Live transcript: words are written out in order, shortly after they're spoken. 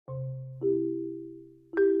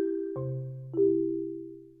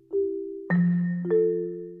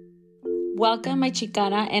Welcome, my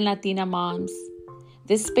Chicana and Latina moms.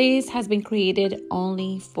 This space has been created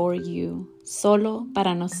only for you, solo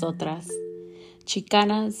para nosotras,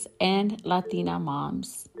 Chicanas and Latina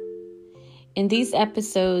moms. In these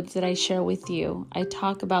episodes that I share with you, I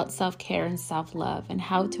talk about self-care and self-love and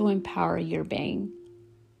how to empower your being.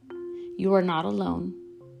 You are not alone,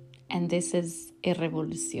 and this is a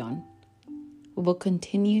revolución. We will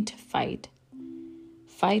continue to fight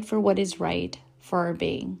for what is right for our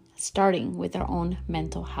being, starting with our own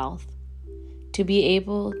mental health, to be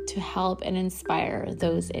able to help and inspire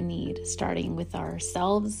those in need, starting with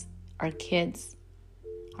ourselves, our kids,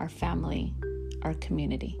 our family, our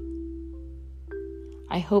community.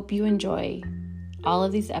 I hope you enjoy all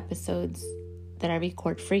of these episodes that I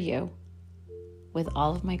record for you with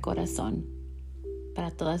all of my corazón para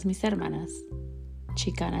todas mis hermanas,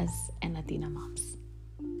 Chicanas and Latina moms.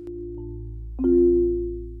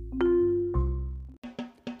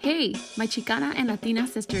 Hey, my Chicana and Latina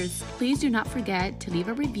sisters, please do not forget to leave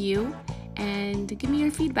a review and give me your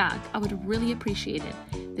feedback. I would really appreciate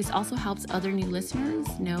it. This also helps other new listeners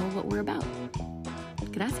know what we're about.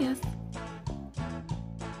 Gracias.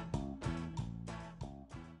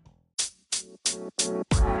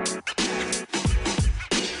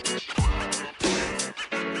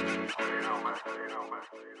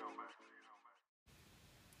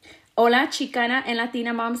 Hola, Chicana and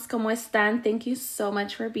Latina moms, ¿cómo están? Thank you so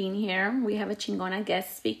much for being here. We have a chingona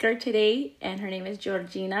guest speaker today, and her name is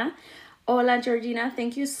Georgina. Hola, Georgina.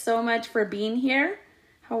 Thank you so much for being here.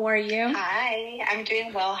 How are you? Hi, I'm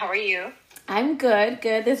doing well. How are you? I'm good.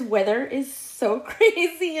 This weather is so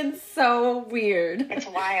crazy and so weird. It's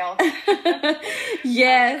wild.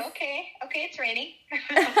 Yes. Okay, it's raining.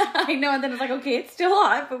 I know, and then it's like, okay, it's still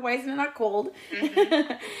hot, but why isn't it not cold?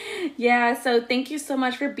 Mm-hmm. Yeah, so thank you so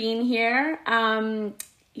much for being here. I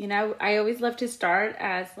always love to start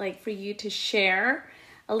as like for you to share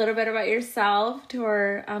a little bit about yourself to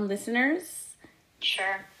our listeners.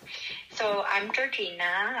 Sure. So I'm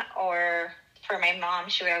Georgina, or for my mom,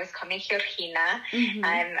 she would always call me Georgina. Mm-hmm.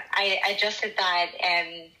 I adjusted that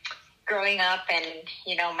growing up, and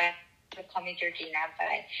my would call me Georgina, but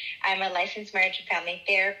I'm a licensed marriage and family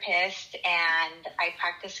therapist, and I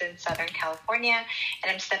practice in Southern California,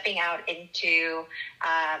 and I'm stepping out into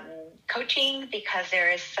coaching because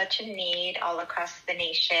there is such a need all across the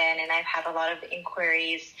nation, and I've had a lot of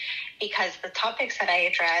inquiries because the topics that I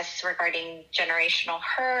address regarding generational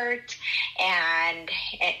hurt and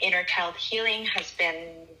inner child healing has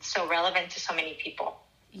been so relevant to so many people.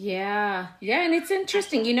 Yeah, and it's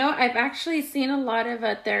interesting. I've actually seen a lot of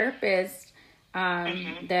therapists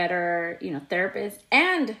that are, therapists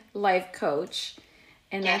and life coach,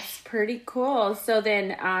 and yes. That's pretty cool. So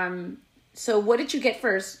then, so what did you get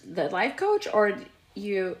first, the life coach or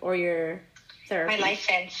your therapy? My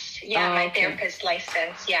license, my therapist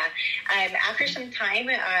license, after some time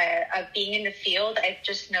of being in the field, I've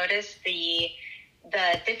just noticed the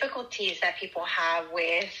difficulties that people have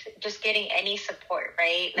with just getting any support,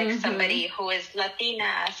 right? Like somebody who is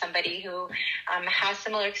Latina, somebody who has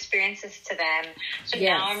similar experiences to them. So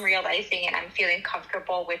now I'm realizing and I'm feeling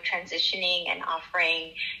comfortable with transitioning and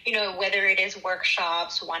offering, whether it is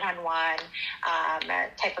workshops, one-on-one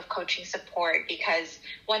type of coaching support, because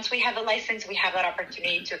once we have a license, we have that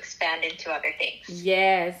opportunity to expand into other things.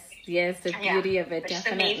 Yes, the beauty of it,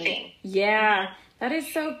 definitely. It's amazing. Yeah, that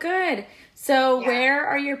is so good. So where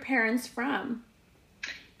are your parents from?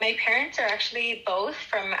 My parents are actually both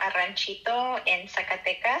from a ranchito in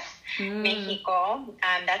Zacatecas, Mexico.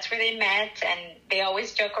 That's where they met, and they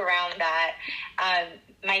always joke around that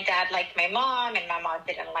my dad liked my mom, and my mom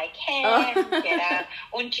didn't like him. Era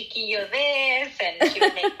un chiquillo this, and she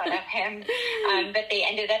would make fun of him. But they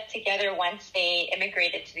ended up together once they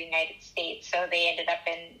immigrated to the United States. So they ended up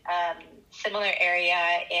in similar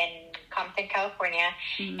area in Compton, California,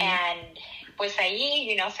 and pues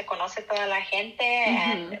ahí, se conoce toda la gente,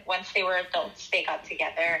 and once they were adults, they got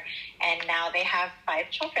together, and now they have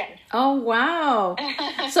 5 children. Oh, wow.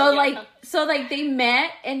 So, like they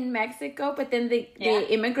met in Mexico, but then they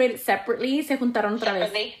immigrated separately, se juntaron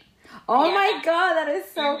otra vez. Oh my God, that is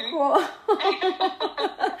so cool.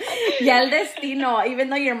 Ya el destino, even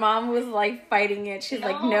though your mom was like fighting it, she's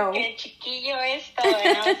like, no. Que chiquillo esto.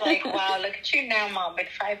 And I was like, wow, look at you now, Mom, with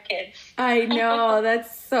 5 kids. I know,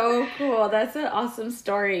 that's so cool. That's an awesome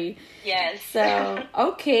story. Yes. So,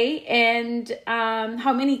 okay. And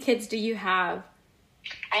how many kids do you have?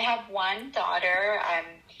 I have one daughter.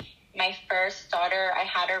 My first daughter, I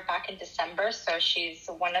had her back in December, so she's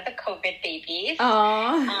one of the COVID babies. Of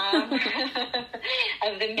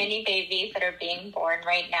the many babies that are being born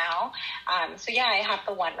right now. I have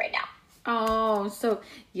the one right now. Oh, so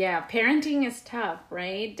yeah, parenting is tough,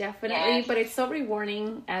 right? Definitely, Yes. but it's so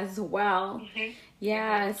rewarding as well. Mm-hmm.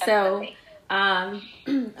 Yeah, Mm-hmm. so Definitely. um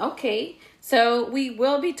okay. So we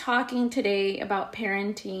will be talking today about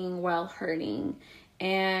parenting while hurting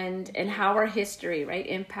and how our history, right,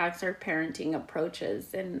 impacts our parenting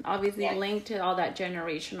approaches and obviously Yes. linked to all that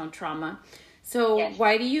generational trauma. So Yes.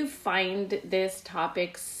 why do you find this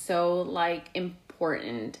topic so like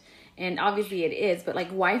important? And obviously it is, but like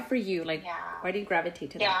why for you? Like Yeah. why do you gravitate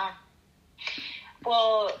to that? Yeah.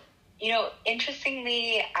 Well,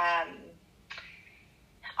 interestingly,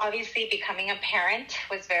 obviously becoming a parent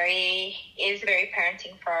is very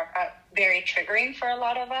parenting for very triggering for a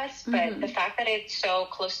lot of us. But the fact that it's so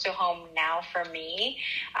close to home now for me,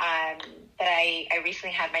 that I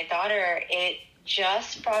recently had my daughter, it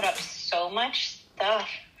just brought up so much stuff.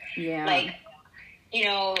 Yeah. Like,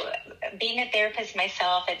 being a therapist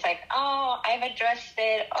myself, it's like, oh, I've addressed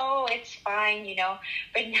it. Oh, it's fine,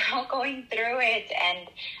 But now going through it and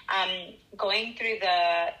going through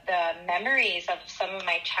the memories of some of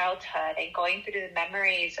my childhood and going through the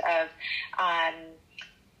memories of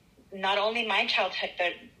not only my childhood,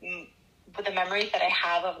 but the memories that I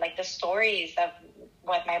have of like the stories of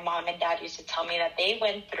what my mom and dad used to tell me that they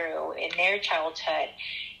went through in their childhood.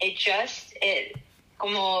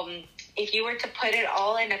 Como if you were to put it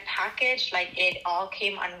all in a package, like it all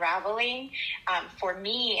came unraveling for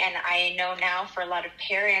me. And I know now for a lot of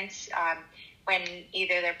parents, when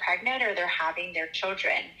either they're pregnant or they're having their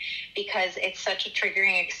children, because it's such a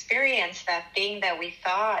triggering experience, that thing that we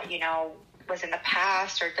thought, was in the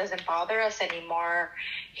past or doesn't bother us anymore,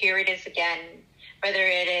 here it is again. Whether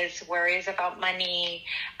it is worries about money,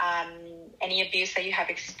 any abuse that you have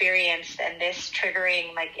experienced, and this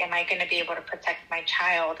triggering, like, am I going to be able to protect my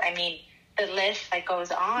child? I mean, the list that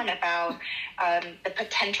goes on about the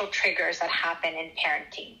potential triggers that happen in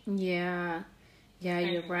parenting. Yeah. Yeah,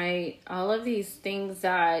 you're right. All of these things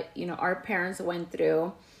that, our parents went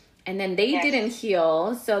through, and then they didn't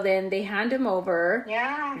heal, so then they hand them over.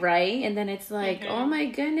 Yeah. Right? And then it's like, oh my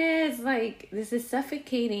goodness, like, this is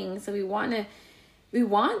suffocating. So we want to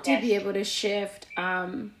be able to shift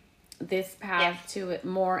this path to it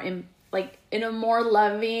more in a more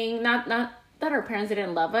loving, not that our parents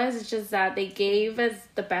didn't love us, it's just that they gave us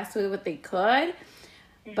the best way what they could.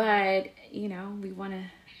 But we want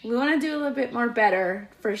to do a little bit more better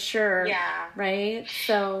for sure. Yeah. Right?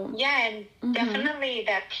 So and definitely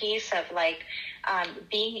that piece of like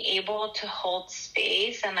being able to hold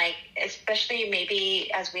space, and like especially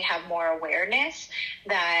maybe as we have more awareness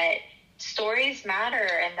that stories matter,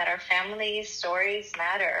 and that our family stories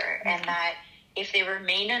matter, and that if they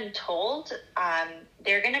remain untold,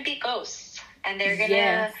 they're going to be ghosts, and they're going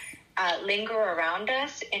to linger around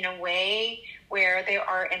us in a way where they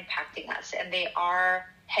are impacting us, and they are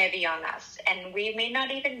heavy on us, and we may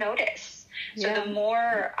not even notice. So the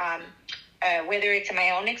more, whether it's in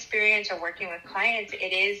my own experience or working with clients,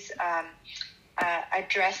 it is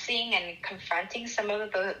addressing and confronting some of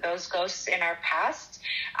those ghosts in our past.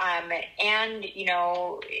 And,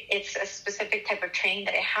 it's a specific type of training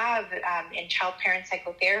that I have in child parent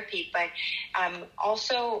psychotherapy, but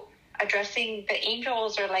also addressing the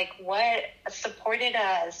angels, or like what supported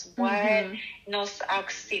us, what nos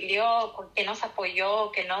auxilió, que nos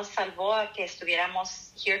apoyó, que nos salvó a que estuviéramos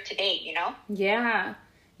here today,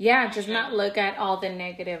 Yeah, just not look at all the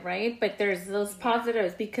negative, right? But there's those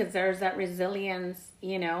positives, because there's that resilience,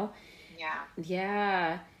 Yeah.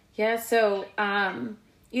 So,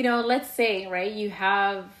 let's say, right, you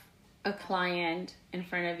have a client in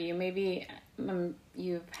front of you. Maybe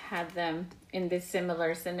you've had them in this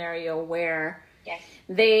similar scenario where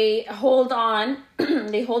they hold on,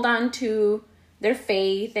 to their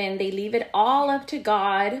faith, and they leave it all up to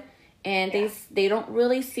God. And they don't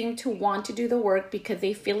really seem to want to do the work because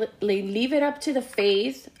they feel they leave it up to the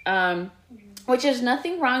faith, which is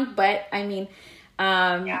nothing wrong. But I mean,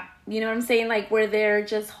 you know what I'm saying? Like where they're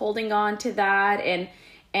just holding on to that,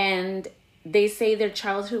 and they say their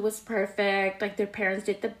childhood was perfect, like their parents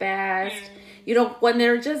did the best. When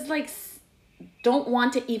they're just like don't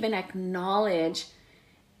want to even acknowledge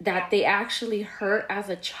that they actually hurt as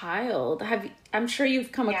a child. I'm sure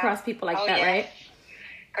you've come across people like that, right?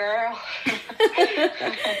 Girl. Like,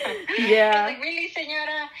 really,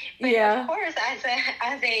 señora? But of course, as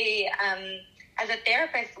a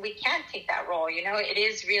therapist, we can't take that role. It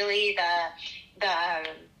is really the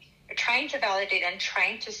trying to validate and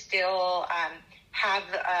trying to still have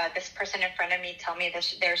this person in front of me tell me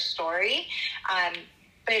their story.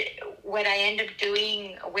 But what I end up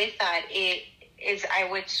doing with that is I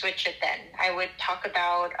would switch it then. I would talk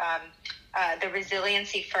about the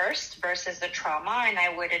resiliency first versus the trauma, and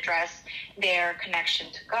I would address their connection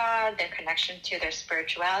to God, their connection to their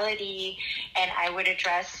spirituality, and I would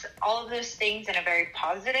address all of those things in a very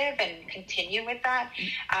positive and continue with that.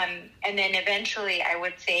 And then eventually I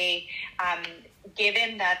would say,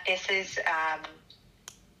 given that this is,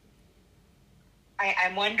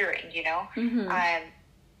 I'm wondering,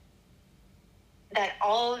 that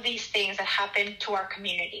all of these things that happen to our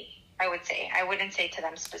community, I would say, I wouldn't say to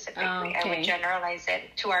them specifically. Okay. I would generalize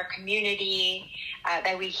it to our community,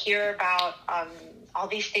 that we hear about all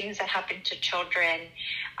these things that happen to children.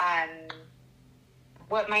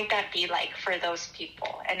 What might that be like for those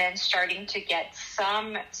people? And then starting to get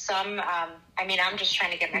some I'm just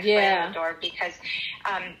trying to get my foot in the door, because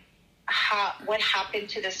what happened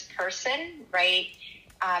to this person, right?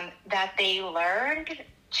 That they learned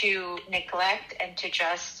to neglect and to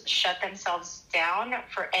just shut themselves down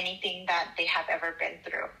for anything that they have ever been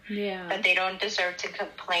through. Yeah. That they don't deserve to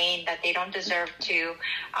complain, that they don't deserve to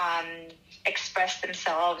express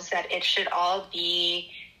themselves, that it should all be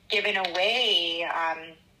given away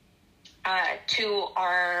to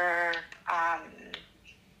our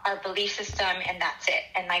belief system, and that's it.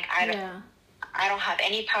 And like, I don't have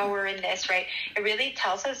any power in this, right? It really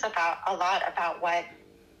tells us a lot about what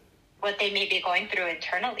they may be going through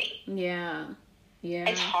internally. Yeah.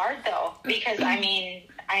 It's hard though, because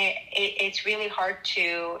it's really hard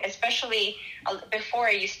to, especially before,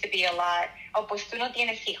 I used to be a lot, pues tú no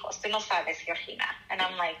tienes hijos, tú no sabes, Georgina. And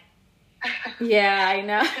I'm like, yeah, I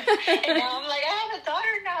know. And now I'm like, I have a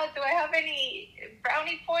daughter now. Do I have any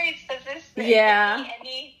brownie points? Does this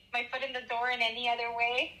any my foot in the door in any other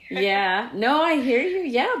way? Yeah. No, I hear you.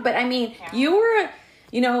 Yeah. But I mean, you were,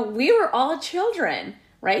 we were all children,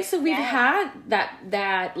 right? So we've had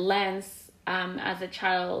that lens as a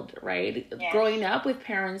child, right? Yes. Growing up with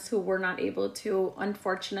parents who were not able to,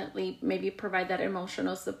 unfortunately, maybe provide that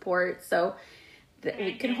emotional support. So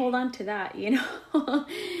we can hold on to that, Yeah.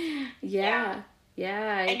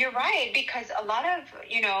 And you're right, because a lot of,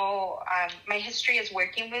 my history is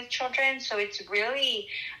working with children. So it's really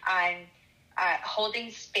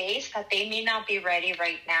holding space that they may not be ready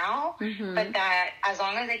right now, but that as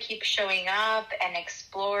long as they keep showing up and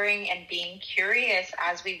exploring and being curious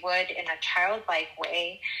as we would in a childlike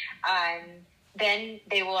way, then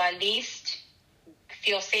they will at least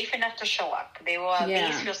feel safe enough to show up. They will at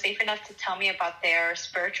least feel safe enough to tell me about their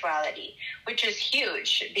spirituality, which is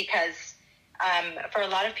huge, because for a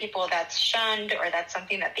lot of people that's shunned, or that's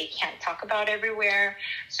something that they can't talk about everywhere.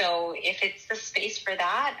 So if it's the space for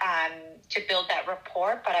that, to build that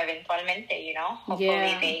rapport, para eventualmente,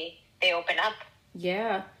 hopefully they open up.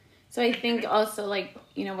 Yeah. So I think also, like,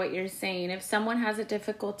 what you're saying, if someone has a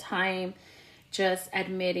difficult time just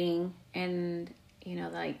admitting and,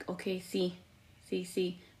 like, okay, sí,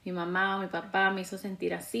 mi mamá, mi papá me hizo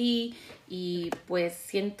sentir así, y pues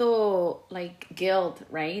siento like guilt,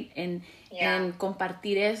 right? En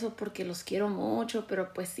compartir eso porque los quiero mucho,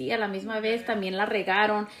 pero pues sí, a la misma vez también la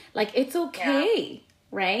regaron. Like, it's okay,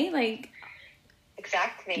 right? Like,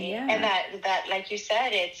 exactly. And that, like you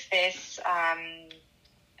said, it's this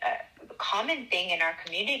common thing in our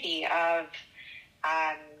community of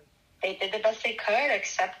they did the best they could,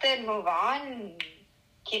 accept it, move on,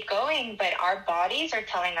 keep going, but our bodies are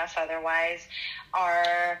telling us otherwise.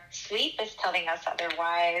 Our sleep is telling us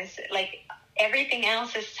otherwise. Like, everything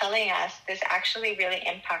else is telling us this actually really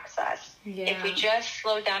impacts us. If we just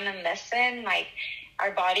slow down and listen, like,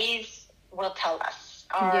 our bodies will tell us.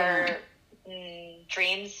 Our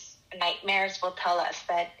dreams, nightmares will tell us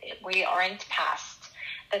that we aren't past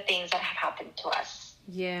the things that have happened to us.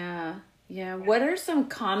 Yeah. What are some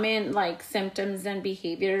common, like, symptoms and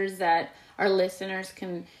behaviors that our listeners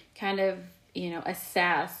can kind of,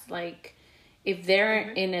 assess, like, if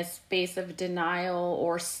they're in a space of denial,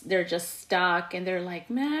 or they're just stuck and they're like,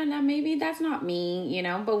 man, maybe that's not me,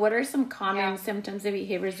 but what are some common symptoms and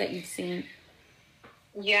behaviors that you've seen?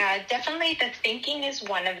 Yeah, definitely the thinking is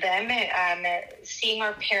one of them. Seeing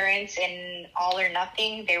our parents in all or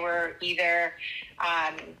nothing, they were either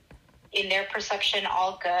in their perception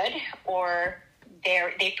all good, or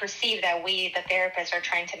they perceive that we, the therapists, are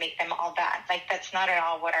trying to make them all bad. Like, that's not at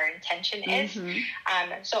all what our intention is.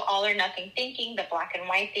 So all or nothing thinking, the black and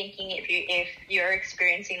white thinking, if you're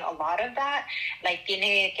experiencing a lot of that, like,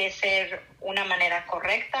 tiene que ser una manera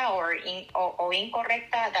correcta or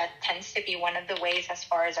incorrecta, that tends to be one of the ways as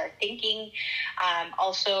far as our thinking.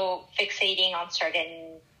 Also fixating on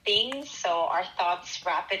certain things, so our thoughts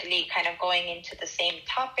rapidly kind of going into the same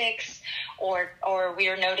topics, or we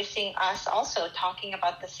are noticing us also talking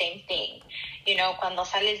about the same thing. You know, cuando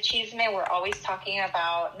sale el chisme, we're always talking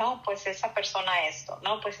about, no, pues esa persona esto,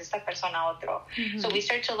 no, pues esta persona otro. So we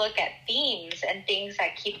start to look at themes and things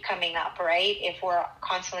that keep coming up, right? If we're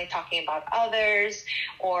constantly talking about others,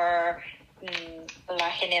 or la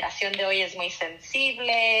generación de hoy es muy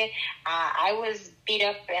sensible. I was beat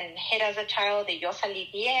up and hit as a child, y yo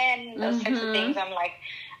salí bien. Those types of things. I'm like,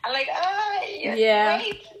 wait,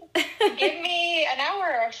 give me an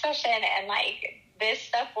hour of session, and like this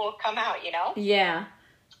stuff will come out, you know? Yeah.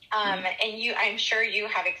 And I'm sure you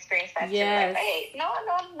have experienced that too. Like, hey,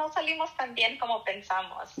 no salimos tan bien como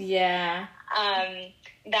pensamos. Yeah.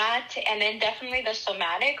 That, and then definitely the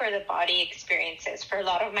somatic or the body experiences. For a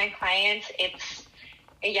lot of my clients, it's,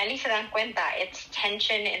 ya ni se dan cuenta, it's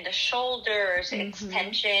tension in the shoulders, it's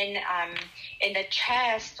tension in the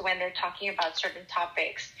chest when they're talking about certain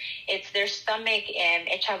topics. It's their stomach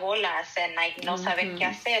hecha bolas and like no saben qué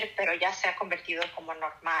hacer, pero ya se ha convertido como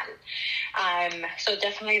normal. So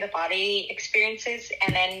definitely the body experiences,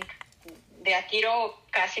 and then de a tiro,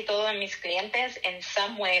 casi todos mis clientes, in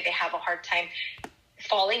some way they have a hard time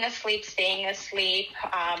falling asleep, staying asleep,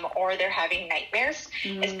 or they're having nightmares,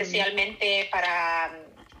 especialmente para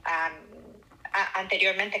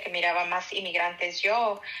anteriormente que miraba más inmigrantes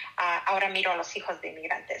yo, ahora miro a los hijos de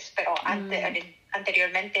inmigrantes, pero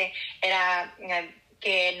anteriormente era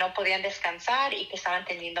que no podían descansar y que estaban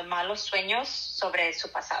teniendo malos sueños sobre su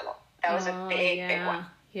pasado. That was a big one.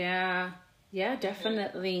 Yeah,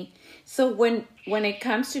 definitely. So when it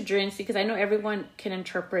comes to dreams, because I know everyone can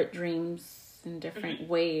interpret dreams in different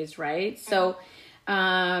ways, right? So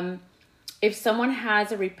if someone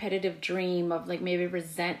has a repetitive dream of like maybe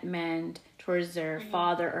resentment towards their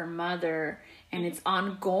father or mother, and it's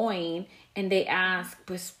ongoing, and they ask,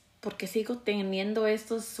 pues, ¿por qué sigo teniendo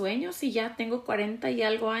estos sueños si ya tengo 40 y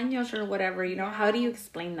algo años or whatever, you know? How do you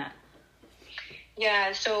explain that?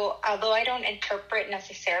 Yeah, so although I don't interpret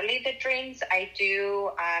necessarily the dreams, I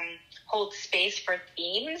do hold space for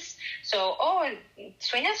themes. So,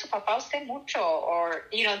 sueña su papá usted mucho, or,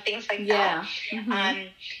 you know, things like that.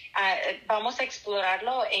 Vamos a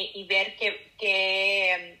explorarlo y ver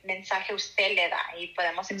qué mensaje usted le da, y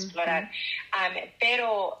podemos explorar.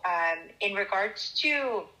 Pero in regards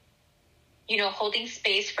to, you know, holding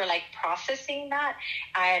space for like processing that,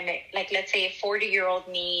 like let's say a 40-year-old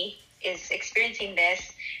me is experiencing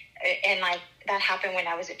this, and like that happened when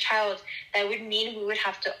I was a child, that would mean we would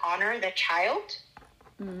have to honor the child,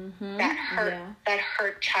 that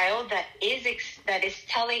hurt child that is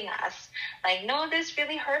telling us like, no, this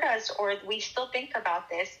really hurt us, or we still think about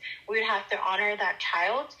this. We would have to honor that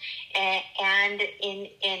child, and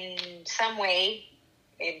in some way,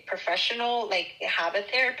 in professional, like have a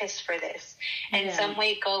therapist for this, and in some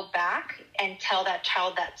way go back and tell that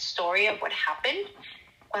child that story of what happened.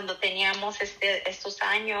 Cuando teníamos estos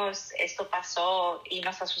años, esto pasó y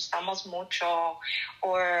nos asustamos mucho,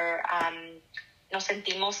 or nos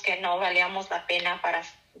sentimos que no valíamos la pena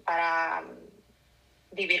para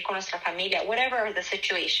vivir con nuestra familia, whatever the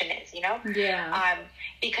situation is, you know? Yeah.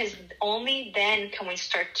 Because only then can we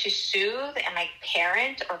start to soothe and like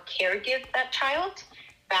parent or caregive that child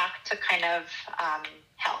back to kind of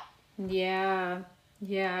health. Yeah.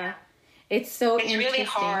 It's so interesting. It's really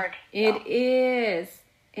hard. It is.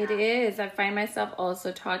 It is. I find myself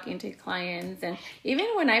also talking to clients, and even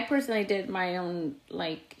when I personally did my own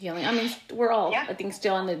like healing, I mean, we're all, I think,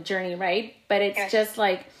 still on the journey, right? But it's just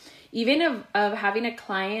like, even of having a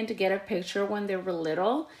client get a picture when they were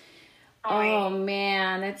little, oh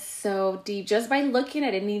man, it's so deep. Just by looking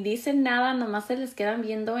at it, ni dicen nada, nomás se les quedan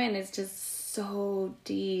viendo, and it's just so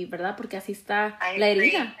deep, ¿verdad? Porque así está la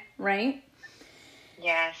herida, right?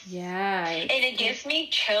 Yes. Yeah. And it gives me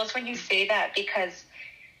chills when you say that, because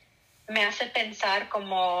me hace pensar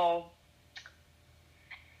como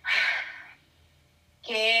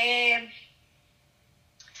que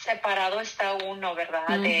separado está uno,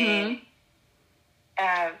 ¿verdad? De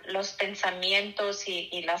los pensamientos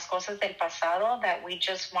y las cosas del pasado that we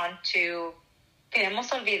just queremos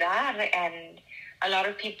olvidar. And a lot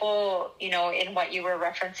of people, you know, in what you were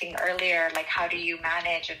referencing earlier, like how do you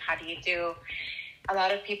manage and how do you do, a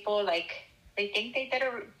lot of people like, they think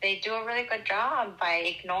they do a really good job by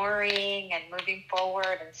ignoring and moving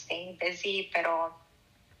forward and staying busy, pero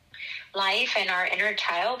life and our inner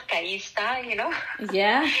child, que ahí está, you know?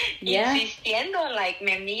 Yeah. Insistiendo, like,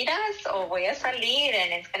 me miras o voy a salir,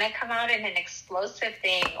 and it's going to come out in an explosive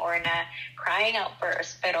thing or in a crying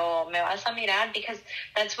outburst, pero me vas a mirar, because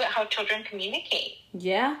that's how children communicate.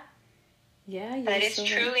 Yeah. That is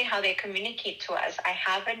truly how they communicate to us. I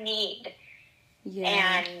have a need.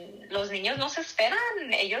 And los niños no se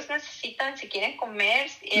esperan. Ellos necesitan, si quieren comer,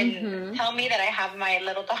 and tell me that I have my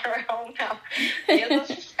little daughter at home now. Ellos no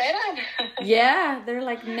se esperan. Yeah, they're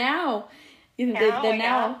like now.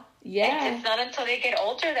 Now. Yeah. It's not until they get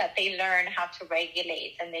older that they learn how to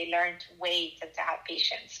regulate and they learn to wait and to have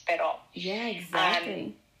patience. Pero, yeah,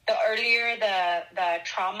 exactly. The earlier the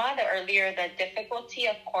trauma, the earlier the difficulty,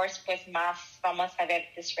 of course, pues más vamos a ver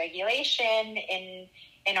dysregulation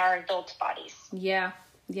in our adult bodies. Yeah,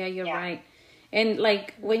 you're right. And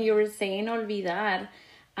like when you were saying olvidar,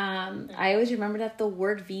 I always remember that the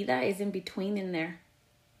word vida is in between in there.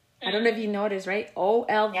 I don't know if you noticed, right?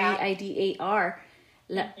 Olvidar.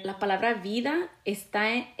 La palabra vida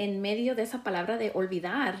está en medio de esa palabra de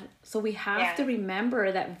olvidar. So we have to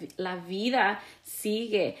remember that la vida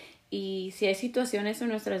sigue. Y si hay situaciones en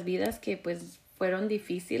nuestras vidas que pues fueron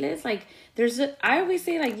difíciles, like I always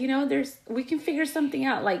say, like, we can figure something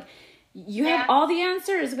out. Like you have all the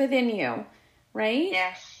answers within you, right?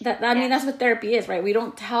 Yes. I mean, that's what therapy is, right? We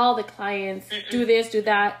don't tell the clients, do this, do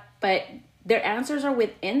that, but their answers are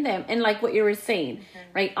within them. And like what you were saying,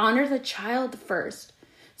 right? Honor the child first.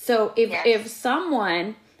 So if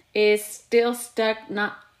someone is still stuck,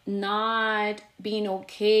 not being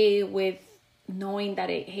okay with knowing that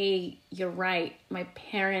hey, you're right, my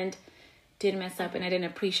parent did mess up and I didn't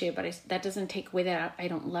appreciate it, but that doesn't take away that I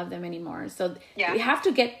don't love them anymore. So you have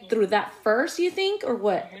to get through that first, you think, or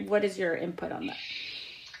what? What is your input on that?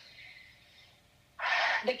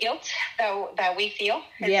 The guilt that we feel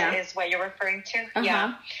is what you're referring to.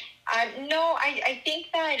 Yeah. No, I think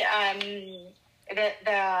that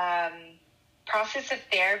the process of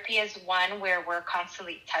therapy is one where we're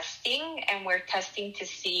constantly testing, and we're testing to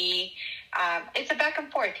see, it's a back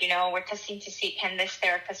and forth, we're testing to see, can this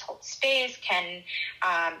therapist hold space? Can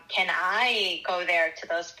I go there to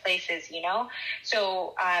those places,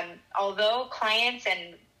 So, although clients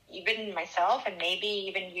and even myself and maybe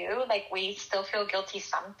even you, like we still feel guilty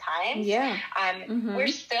sometimes. Yeah. We're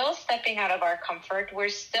still stepping out of our comfort. We're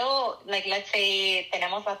still, like, let's say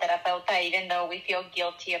tenemos la terapeuta, even though we feel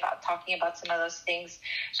guilty about talking about some of those things.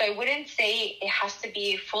 So I wouldn't say it has to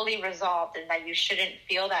be fully resolved and that you shouldn't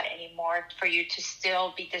feel that anymore for you to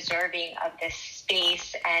still be deserving of this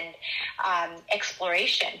space and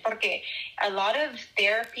exploration. Porque a lot of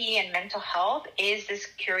therapy and mental health is this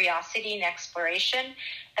curiosity and exploration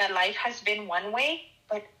that life has been one way,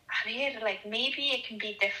 but like maybe it can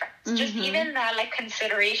be different. Just even that, like,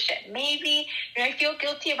 consideration. Maybe, I feel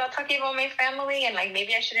guilty about talking about my family and like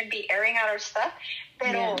maybe I shouldn't be airing out our stuff,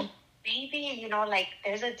 but maybe, like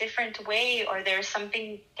there's a different way, or there's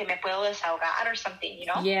something que me puedo desahogar or something,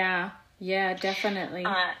 Yeah, definitely.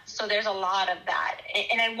 So there's a lot of that.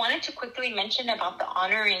 And I wanted to quickly mention about the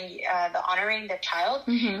honoring the child.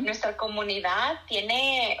 Nuestra comunidad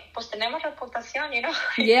tenemos reputación,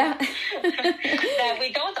 Yeah. that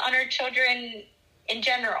we don't honor children in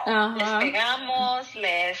general. Les pegamos,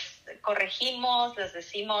 les corregimos, les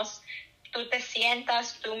decimos, tú te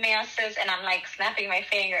sientas, tú me haces, and I'm like snapping my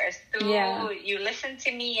fingers. You listen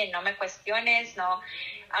to me and no me cuestiones, no.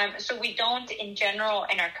 So we don't, in general,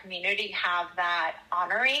 in our community, have that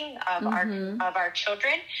honoring of our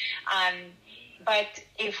children. But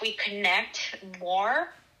if we connect more,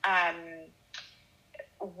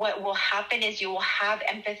 what will happen is you will have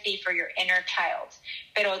empathy for your inner child.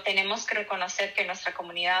 Pero tenemos que reconocer que en nuestra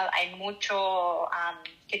comunidad hay mucho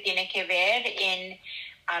que tiene que ver en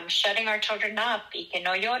shutting our children up, y que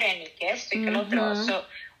no lloren, y que esto, y que lo otro.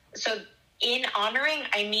 So in honoring,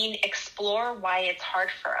 I mean explore why it's hard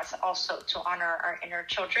for us also to honor our inner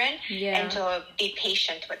children and to be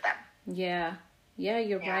patient with them. Yeah,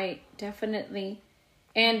 you're right. Definitely.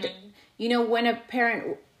 And, when a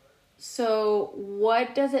parent... So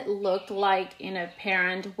what does it look like in a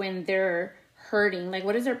parent when they're hurting? Like,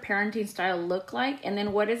 what does their parenting style look like? And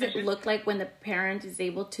then what does it look like when the parent is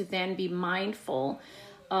able to then be mindful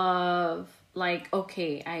of, like,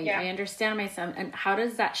 okay, I understand my son. And how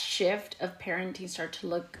does that shift of parenting start to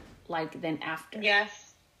look like then after?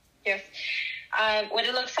 Yes. What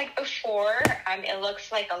it looks like before, it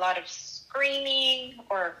looks like a lot of screaming,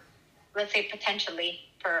 or let's say potentially,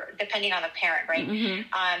 depending on the parent, right?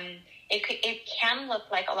 It can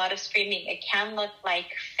look like a lot of screaming. It can look like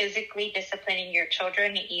physically disciplining your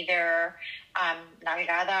children, either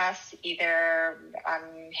nalgadas, either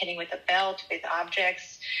hitting with a belt, with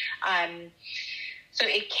objects. So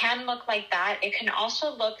it can look like that. It can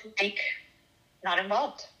also look like not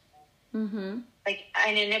involved. Like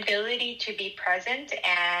an inability to be present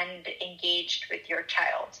and engaged with your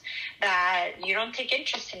child, that you don't take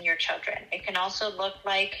interest in your children. It can also look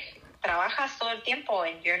like trabajas todo el tiempo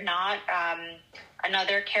and you're not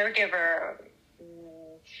another caregiver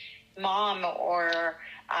mom or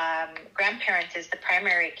grandparent is the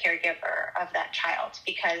primary caregiver of that child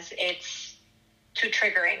because it's too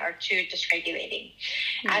triggering or too dysregulating.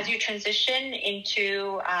 As you transition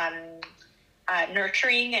into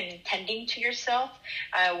nurturing and tending to yourself,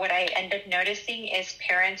 what I end up noticing is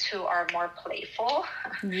parents who are more playful.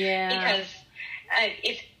 Because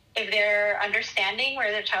if they're understanding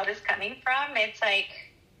where their child is coming from, it's like,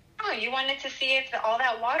 oh, you wanted to see if all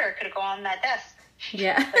that water could go on that desk.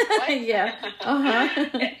 Yeah. Like, Yeah. Uh-huh.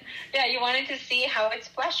 Yeah, you wanted to see how it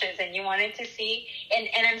splashes, and you wanted to see,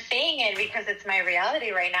 and I'm saying it because it's my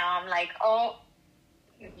reality right now. I'm like, oh,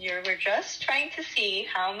 we're just trying to see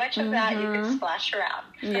how much of that you can splash around.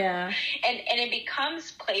 Yeah. And it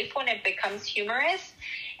becomes playful and it becomes humorous.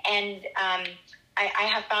 And I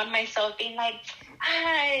have found myself being like,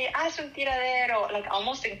 ay, haz un tiradero, like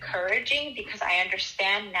almost encouraging, because I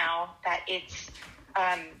understand now that it's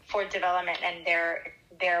for development and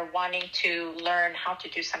they're wanting to learn how to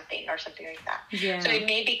do something or something like that. Yeah. So it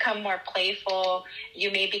may become more playful.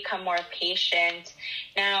 You may become more patient.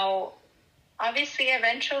 Now, obviously,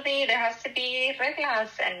 eventually there has to be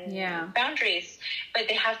reglas and boundaries, but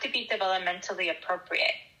they have to be developmentally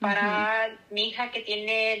appropriate. Para mi hija que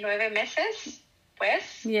tiene 9 meses,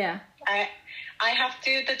 pues, I have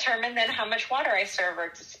to determine then how much water I serve her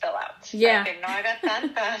to spill out. Yeah. Para que no haga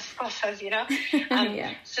tantas cosas, you know?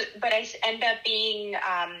 So, but I end up being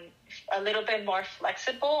a little bit more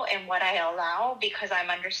flexible in what I allow, because I'm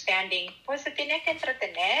understanding, pues se tiene que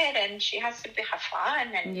entretener and she has to have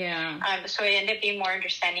fun. And so I end up being more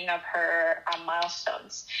understanding of her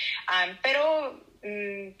milestones. Pero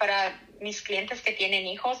para mis clientes que tienen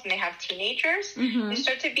hijos and they have teenagers, you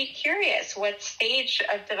start to be curious. What stage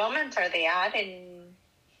of development are they at, and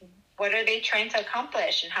what are they trying to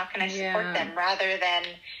accomplish, and how can I support them, rather than,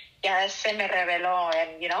 ya se me reveló,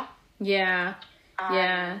 and, you know?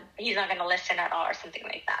 He's not going to listen at all or something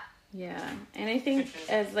like that. Yeah. And I think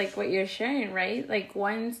as like what you're sharing, right? Like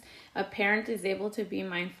once a parent is able to be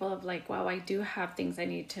mindful of like, wow, I do have things I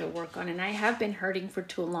need to work on, and I have been hurting for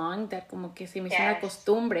too long, that como que se me hizo una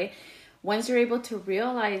costumbre. Once you're able to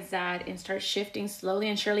realize that and start shifting slowly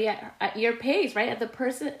and surely at your pace, right? At the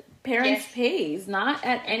parent's pace, not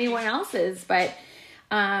at anyone else's, but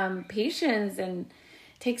patience, and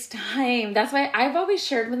takes time. That's why I've always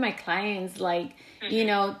shared with my clients, like, you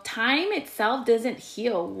know, time itself doesn't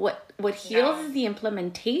heal. What heals is the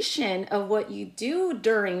implementation of what you do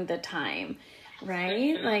during the time,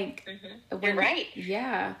 right? Like, you're right.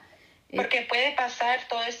 Yeah. Porque puede pasar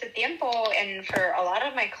todo este tiempo, and for a lot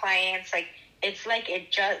of my clients, like, it's like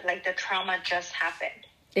the trauma just happened.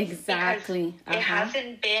 Exactly. Because it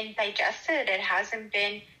hasn't been digested.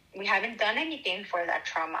 We haven't done anything for that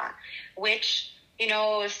trauma, which, you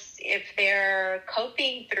know, if they're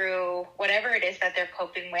coping through whatever it is that they're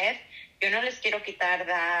coping with, yo no les quiero quitar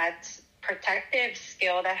that protective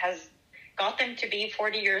skill that has got them to be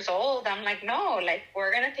 40 years old. I'm like, no, like,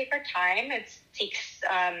 we're going to take our time.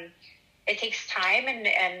 It takes time,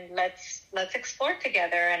 and let's explore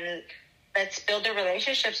together, and let's build a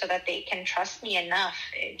relationship so that they can trust me enough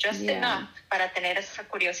para tener esa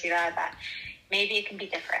curiosidad that maybe it can be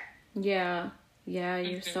different. Yeah,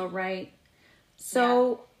 you're so right.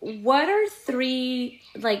 So what are 3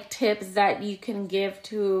 like tips that you can give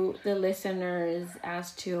to the listeners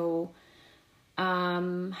as to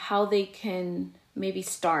how they can maybe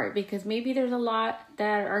start? Because maybe there's a lot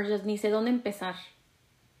that are just ni sé dónde empezar,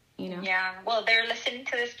 you know? Yeah, well, they're listening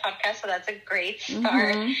to this podcast, so that's a great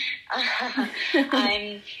start.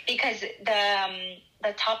 Because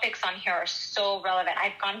the topics on here are so relevant.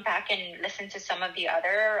 I've gone back and listened to some of the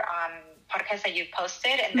other podcasts that you've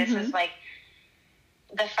posted, and this is like,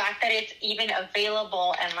 the fact that it's even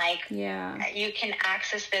available and like you can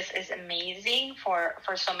access this is amazing for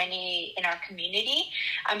so many in our community.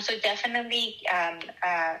 So definitely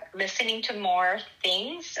listening to more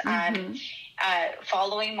things,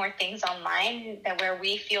 following more things online where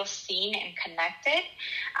we feel seen and connected.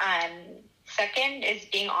 Second is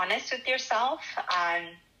being honest with yourself.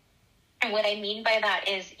 And what I mean by that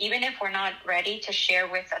is, even if we're not ready to share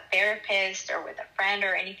with a therapist or with a friend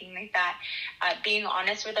or anything like that, being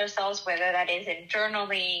honest with ourselves, whether that is in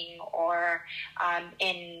journaling or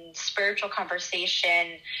in spiritual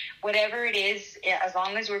conversation, whatever it is, as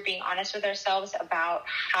long as we're being honest with ourselves about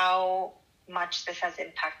how much this has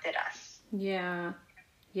impacted us. Yeah.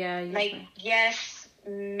 Like, right. Yes,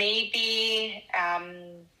 maybe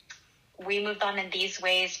we moved on in these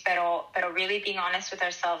ways, pero really being honest with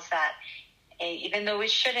ourselves that even though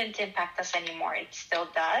it shouldn't impact us anymore, it still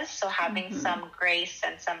does. So having some grace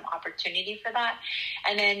and some opportunity for that.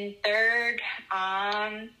 And then third,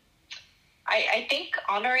 I think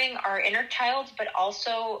honoring our inner child, but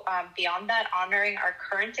also beyond that, honoring our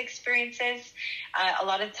current experiences. A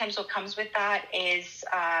lot of times what comes with that is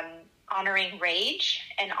honoring rage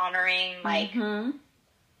and honoring like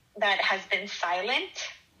that has been silent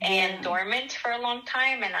and dormant for a long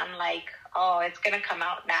time. And I'm like, oh, it's going to come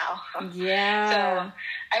out now. So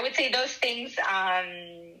I would say those things,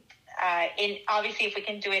 obviously if we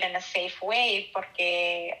can do it in a safe way,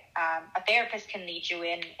 porque a therapist can lead you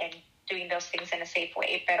in doing those things in a safe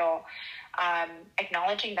way, pero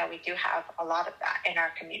acknowledging that we do have a lot of that in our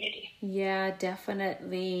community. Yeah,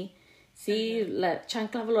 definitely. See, la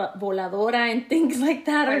chancla voladora and things like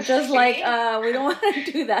that are just like, we don't want to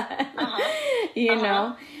do that, you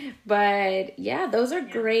know? But yeah, those are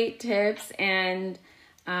great tips. And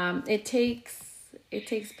it takes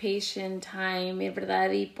patience, time,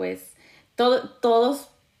 ¿verdad? Y pues todos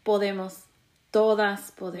podemos.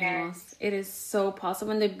 Todas podemos. Yes. It is so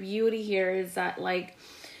possible. And the beauty here is that, like,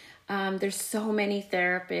 there's so many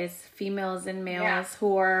therapists, females and males,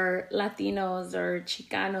 who are Latinos or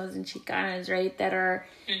Chicanos and Chicanas, right? That are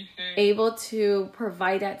able to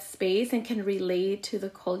provide that space and can relate to the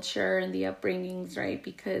culture and the upbringings, right?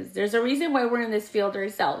 Because there's a reason why we're in this field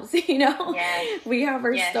ourselves, you know? Yes. We have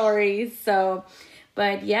our stories. So,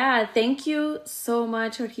 but yeah, thank you so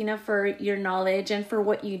much, Georgina, for your knowledge and for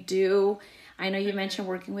what you do. I know you mentioned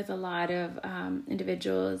working with a lot of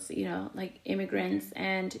individuals, you know, like immigrants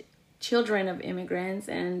and children of immigrants,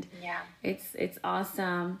 and it's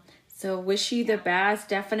awesome. So wish you the best,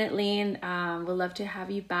 definitely, and we'll love to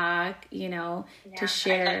have you back, you know, to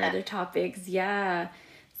share other topics. Yeah.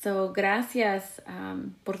 So gracias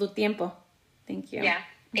por tu tiempo. Thank you. Yeah.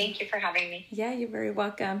 Thank you for having me. Yeah, you're very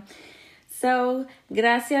welcome. So,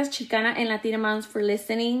 gracias Chicana and Latina Moms for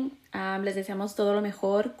listening. Les deseamos todo lo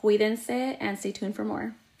mejor. Cuídense and stay tuned for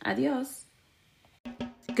more. Adiós.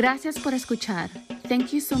 Gracias por escuchar.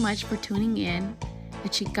 Thank you so much for tuning in the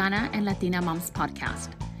Chicana and Latina Moms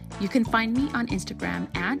podcast. You can find me on Instagram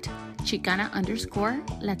at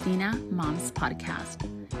Chicana_Latina Moms podcast.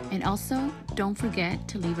 And also, don't forget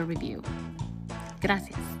to leave a review.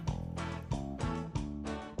 Gracias.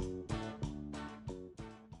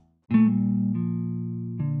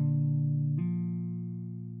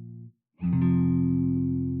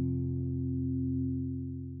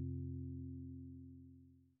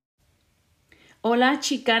 Hola,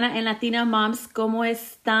 Chicana and Latina Moms, ¿cómo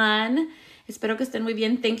están? Espero que estén muy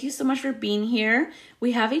bien. Thank you so much for being here.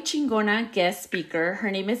 We have a chingona guest speaker. Her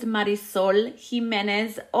name is Marisol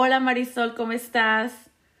Jimenez. Hola, Marisol, ¿cómo estás?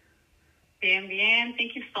 Bien, bien.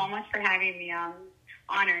 Thank you so much for having me. I'm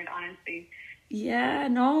honored, honestly. Yeah,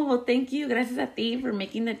 no, well, thank you. Gracias a ti for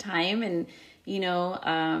making the time and, you know,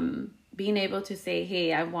 being able to say,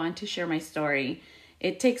 hey, I want to share my story.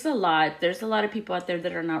 It takes a lot. There's a lot of people out there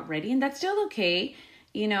that are not ready, and that's still okay,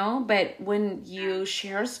 you know, but when you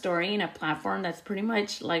share a story in a platform that's pretty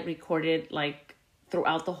much like recorded like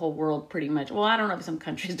throughout the whole world pretty much. Well, I don't know if some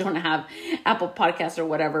countries don't have Apple Podcasts or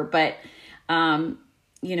whatever, but,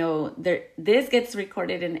 you know, this gets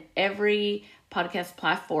recorded in every podcast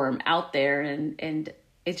platform out there, and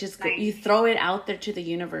it's just, nice. You throw it out there to the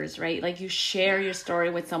universe, right? Like you share your story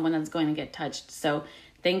with someone that's going to get touched. So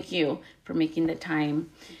thank you for making the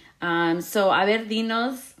time. So, a ver,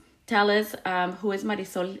 dinos, tell us, who is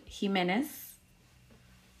Marisol Jimenez?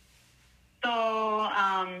 So,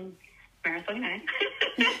 Marisol Jimenez.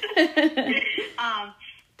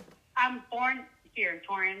 I'm born here in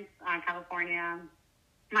Torrance, California.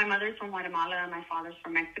 My mother's from Guatemala and my father's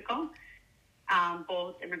from Mexico.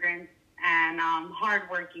 Both immigrants and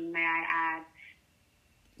hardworking, may I add.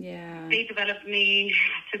 Yeah. They developed me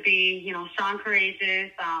to be, you know, strong,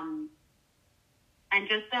 courageous, and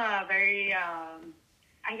just very, I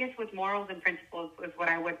guess, with morals and principles is what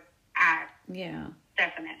I would add. Yeah.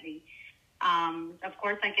 Definitely. Of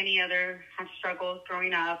course, like any other, have struggles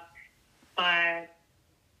growing up, but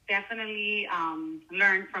definitely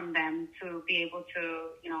learn from them to be able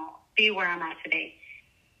to, you know, be where I'm at today.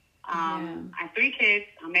 I have 3 kids.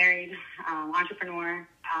 I'm married, entrepreneur.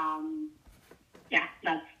 Yeah,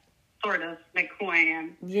 that's sort of like who I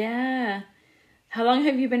am. Yeah. How long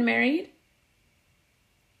have you been married?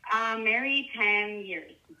 Married 10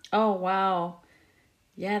 years. Oh, wow.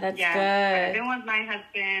 Yeah, that's good. I've been with my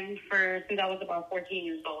husband since I was about 14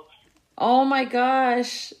 years old. Oh my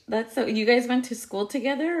gosh. That's so, you guys went to school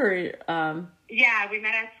together or? Yeah, we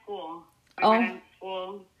met at school. We met at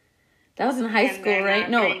school. That was in high school, then, right?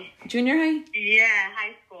 No, junior high? Yeah,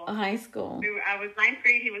 high school. Oh, high school. I was 9th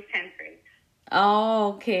grade, he was 10th grade.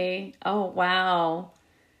 Oh, okay. Oh, wow.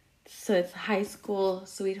 So it's high school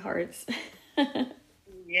sweethearts.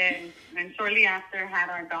 Yes. And shortly after, had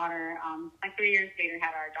our daughter. Like 3 years later,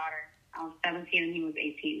 had our daughter. I was 17 and he was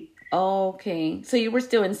 18. Okay. So you were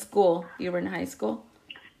still in school. You were in high school?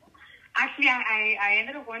 Actually, I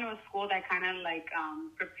ended up going to a school that kind of like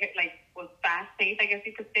prepared, like was fast paced, I guess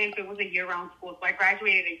you could say. So it was a year round school. So I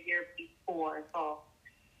graduated a year before. So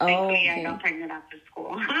thankfully, I got pregnant after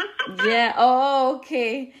school. Yeah. Oh,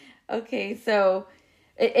 okay. Okay. So,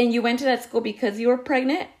 and you went to that school because you were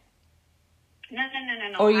pregnant? No.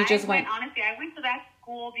 Or you just went? Honestly, I went to that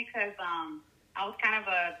school because I was kind of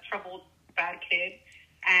a troubled, bad kid,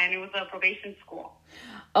 and it was a probation school.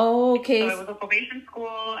 Oh, okay. So it was a probation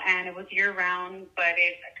school, and it was year-round, but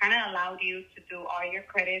it kind of allowed you to do all your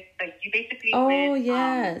credits. Like, you basically went...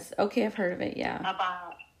 yes. Okay, I've heard of it, yeah.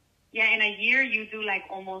 In a year, you do, like,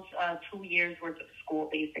 almost 2 years worth of school,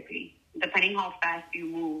 basically. Depending how fast you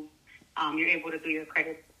move, you're able to do your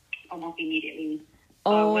credits almost immediately.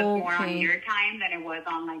 So it was more on your time than it was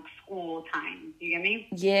on, like, school time. You get me?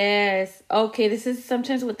 Yes. Okay, this is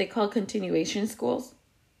sometimes what they call continuation schools.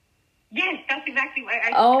 Yes, that's exactly what I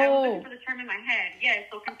was looking for the term in my head. Yes,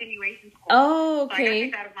 so continuation school. Oh, okay. So I got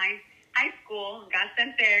kicked out of my high school, got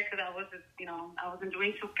sent there because I wasn't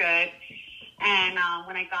doing too good. And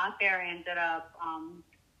when I got there, I ended up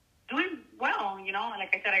doing well,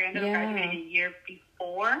 Like I said, I ended up graduating a year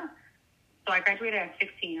before. So I graduated at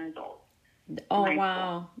 16 years old. Oh,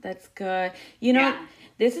 wow. That's good.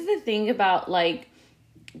 This is the thing about, like,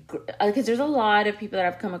 because there's a lot of people that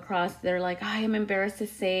I've come across, they're like, I am embarrassed to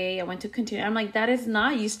say I went to continue. I'm like, that is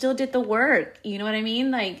not, you still did the work. You know what I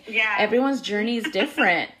mean? Like, everyone's journey is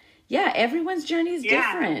different. Everyone's journey is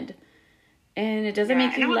different. And it doesn't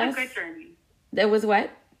make you less. It was a good journey. That was what?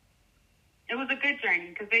 It was a good journey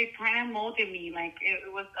because they kind of molded me. Like,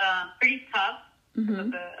 it was pretty tough.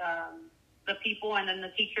 Mm-hmm. The people and then the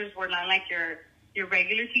teachers were not like your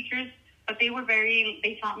regular teachers. But they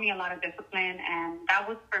taught me a lot of discipline, and that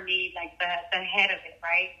was for me like the head of it,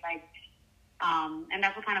 right? Like, and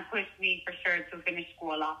that's what kind of pushed me for sure to finish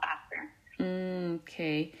school a lot faster.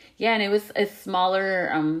 Okay. Yeah, and it was a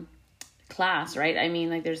smaller class, right? I mean,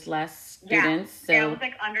 like there's less students. So it was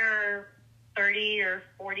like under 30 or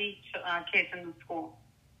 40 kids in the school.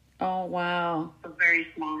 Oh, wow. So very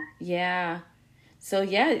small. Yeah. So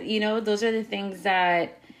yeah, those are the things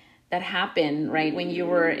that happen, right, when you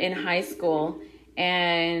were in high school.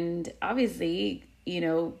 And obviously,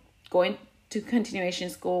 going to continuation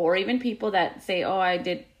school, or even people that say, oh, I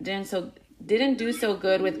didn't do so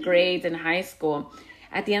good with grades in high school.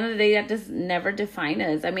 At the end of the day, that does never define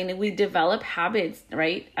us. I mean, we develop habits,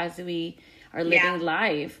 right, as we are living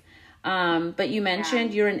life. But you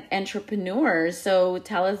mentioned you're an entrepreneur, so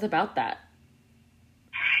tell us about that.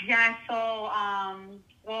 Yeah, so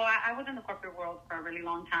well, I was in the corporate world for a really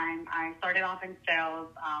long time. I started off in sales.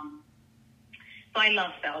 So I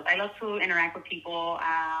love sales. I love to interact with people.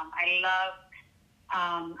 I'm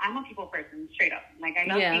a people person, straight up. Like, I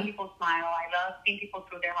love seeing people smile. I love seeing people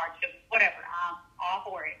through their hardships, whatever. I'm all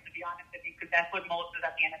for it, to be honest with you, because that's what most is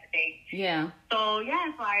at the end of the day. Yeah. So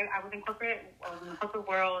I was in corporate. I was in the corporate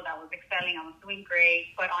world. I was excelling. I was doing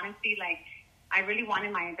great. But honestly, like, I really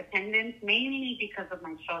wanted my independence, mainly because of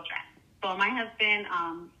my children. So my husband,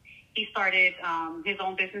 he started his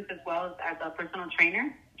own business as well as a personal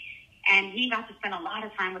trainer. And he got to spend a lot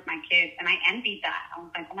of time with my kids. And I envied that. I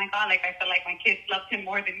was like, oh, my God, like, I felt like my kids loved him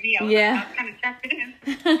more than me. I was kind of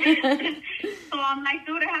jealous. So I'm like,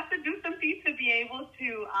 dude, I have to do something to be able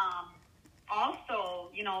to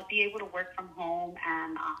also, be able to work from home.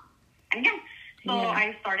 And So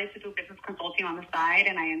I started to do business consulting on the side.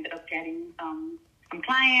 And I ended up getting some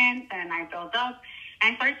clients. And I built up.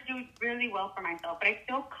 And I started to do really well for myself. But I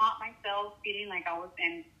still caught myself feeling like I was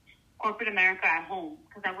in corporate America at home,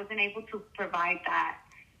 because I wasn't able to provide that,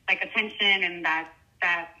 like, attention and that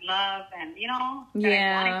love and, that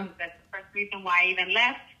I wanted to. That's the first reason why I even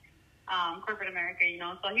left corporate America,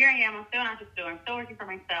 So here I am. I'm still not just doing. I'm still working for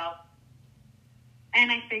myself.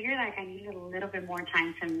 And I figured, like, I needed a little bit more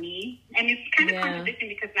time to me. And it's kind of contradicting,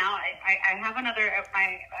 because now I have another,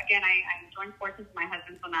 I joined forces with my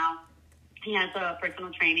husband, so now he has a personal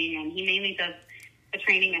training, and he mainly does the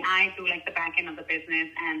training, and I do, like, the back end of the business.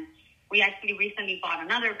 And we actually recently bought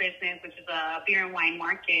another business, which is a beer and wine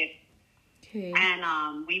market. Okay.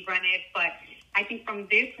 And we run it. But I think from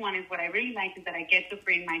this one is what I really like is that I get to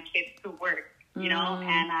bring my kids to work, and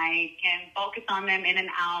I can focus on them in and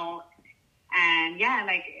out. And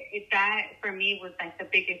that for me was like the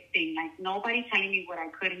biggest thing. Like, nobody telling me what I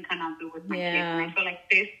could and cannot do with my kids. And I feel like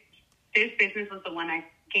this business was the one that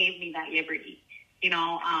gave me that liberty. In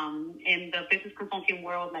the business consulting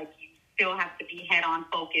world, like, you still have to be head-on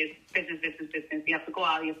focused, business. You have to go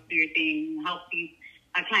out, you have to do your thing, help these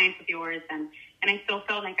clients of yours, and I still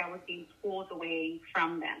felt like I was being pulled away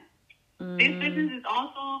from them. This business is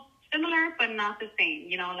also similar, but not the same.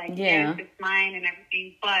 You know, like, yes, it's mine and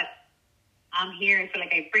everything, but I'm here. I feel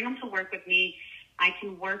like I bring them to work with me. I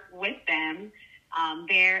can work with them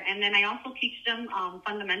there. And then I also teach them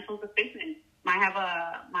fundamentals of business.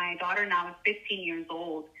 My daughter now is 15 years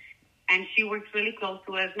old, and she works really close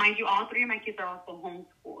to us. Mind you, all three of my kids are also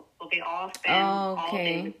homeschooled, so they all spend all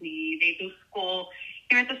day with me. They do school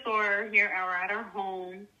here at the store, here or at our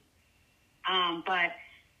home. But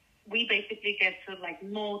we basically get to like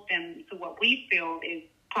mold them to what we feel is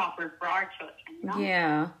proper for our children. You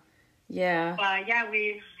know? Yeah. But yeah,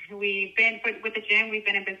 we've been with the gym. We've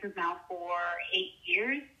been in business now for 8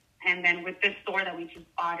 years, and then with this store that we just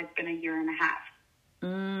bought, it's been 1.5 years.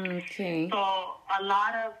 Okay. So a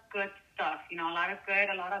lot of good stuff. You know, a lot of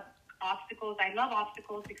obstacles. I love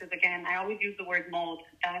obstacles because, again, I always use the word mold.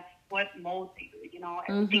 That's what molds you. You know,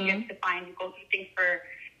 everything gets defined. You go through things for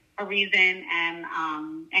a reason, and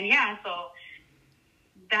yeah. So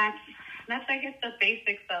that's I guess the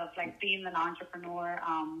basics of like being an entrepreneur.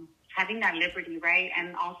 Having that liberty, right?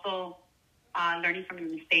 And also learning from your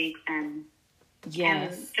mistakes and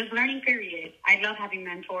just learning, period. I love having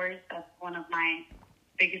mentors. That's one of my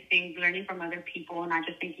biggest things, learning from other people, not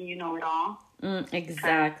just thinking you know it all.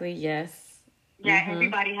 Exactly, yes. Yeah,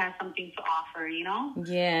 everybody has something to offer, you know?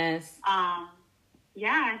 Yes.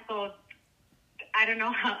 Yeah, so I don't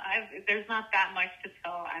know. There's not that much to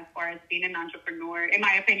tell as far as being an entrepreneur, in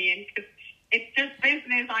my opinion, because it's just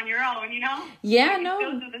business on your own, you know? Yeah, you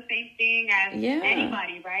still do the same thing as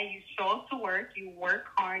anybody, right? You show up to work, you work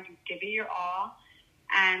hard, you give it your all,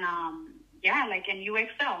 and and you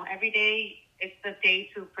excel. Every day, it's the day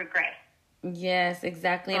to progress. Yes,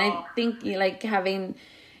 exactly. And I think like having,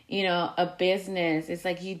 you know, a business, it's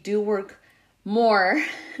like you do work more,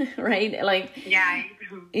 right? Like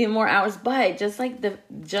in more hours, but just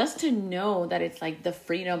to know that it's like the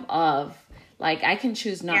freedom of, like, I can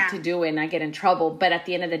choose not to do it and I get in trouble, but at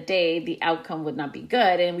the end of the day, the outcome would not be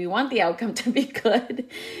good, and we want the outcome to be good,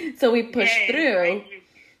 so we push through,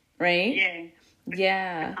 right?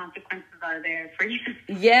 Yeah. The consequences are there for you.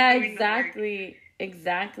 Yeah,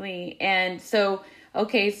 exactly. And so,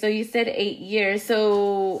 okay, so you said 8 years,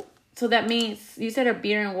 so that means you said a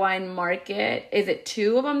beer and wine market. Is it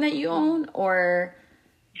 2 of them that you own, or?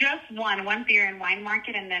 Just one beer and wine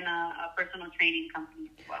market, and then a personal training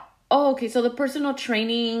company as well. Oh, okay. So the personal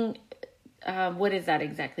training, what is that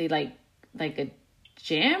exactly? Like a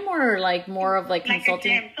gym, or like more of like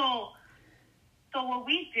consulting? Like a gym. So what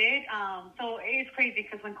we did, so it's crazy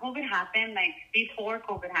because when COVID happened, like before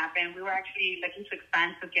COVID happened, we were actually looking to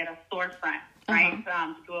expand to get a storefront, right?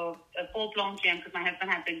 To do a full-blown gym, because my husband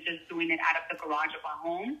had been just doing it out of the garage of our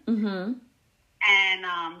home. And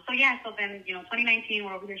so then, 2019,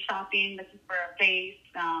 we're over here shopping, looking for a place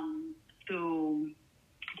to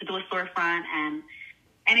do a storefront, and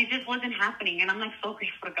it just wasn't happening. And I'm like so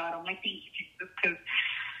grateful to God. I'm like, thank you, Jesus, because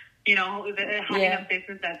having a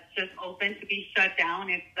business that's just open to be shut down,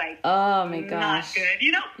 it's like, oh my gosh, not good,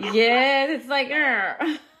 you know? Yeah, it's like,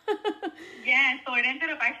 Yeah, so it ended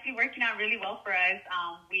up actually working out really well for us.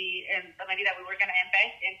 And the money that we were going to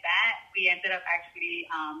invest in that, we ended up actually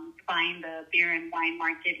buying the beer and wine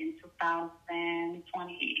market in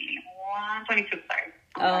 2022, sorry.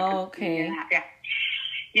 Oh, okay.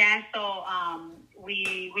 Yeah, so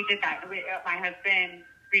we did that. My husband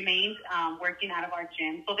remained working out of our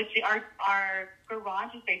gym. So our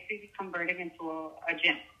garage is basically converted into a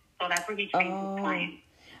gym. So that's where he trains his clients.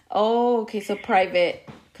 Oh, okay. So private,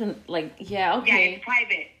 okay. Yeah, it's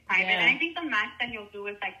private. Yeah. And I think the max that he'll do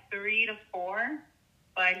is like 3 to 4.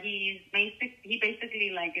 But he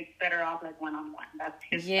basically like it's better off like one-on-one. That's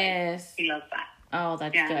his. Yes. He loves that. Oh,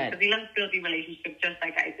 that's good. Because he loves building relationships just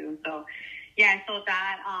like I do. So, so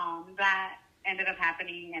that ended up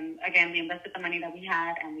happening, and again, we invested the money that we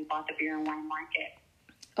had, and we bought the beer and wine market.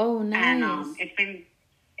 Oh, nice. And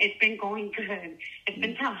it's been going good. It's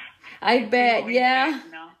been tough. I bet, yeah. Good,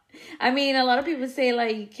 I mean, a lot of people say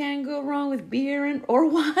like you can't go wrong with beer or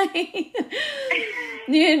wine. As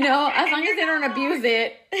long as they don't abuse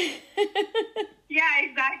it. Yeah,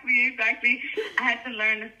 exactly. I had to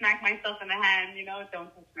learn to smack myself in the hand, don't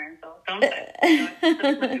touch me. So don't touch,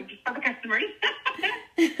 just for the customers.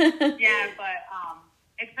 Yeah, but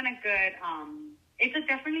it's been a good, it's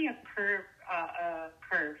definitely a curve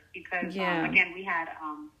because, again, we had,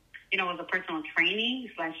 it was a personal training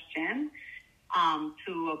 / gym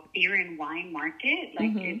to a beer and wine market.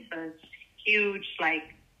 Like, it's a huge,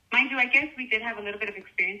 mind you, I guess we did have a little bit of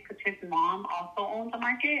experience because his mom also owns a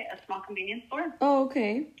small convenience store. Oh,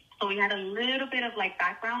 okay. So we had a little bit of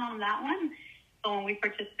background on that one. So when we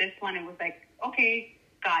purchased this one, it was like, okay,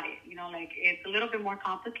 got it. You know, like it's a little bit more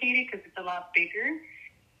complicated because it's a lot bigger,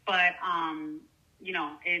 but you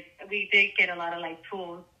know, we did get a lot of like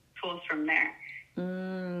tools from there.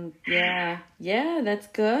 Yeah, that's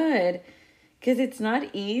good. Because it's not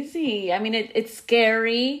easy. I mean, it's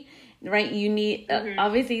scary, right? You need,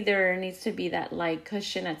 obviously there needs to be that like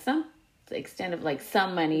cushion at some extent of like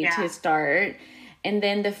some money to start. And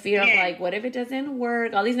then the fear of like, what if it doesn't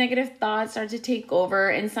work? All these negative thoughts start to take over.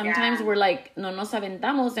 And sometimes we're like, no nos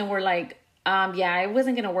aventamos. And we're like, it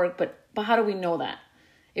wasn't going to work. But how do we know that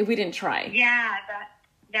if we didn't try? Yeah,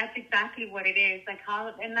 that's exactly what it is. Like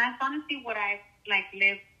and that's honestly what I've like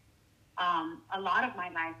lived a lot of my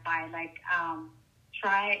life by. Like,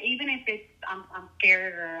 try, even if it's, I'm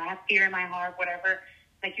scared or I have fear in my heart, whatever.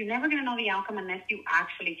 Like, you're never going to know the outcome unless you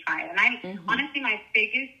actually try it. And I, honestly, my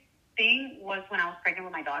biggest thing was when I was pregnant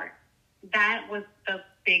with my daughter. That was the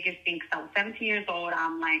biggest thing because I was 17 years old.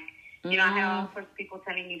 I'm like, you know, I had all sorts of people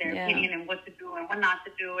telling me their opinion and what to do and what not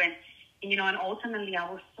to do. And, you know, and ultimately I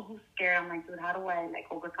was so scared. I'm like, dude, how do I like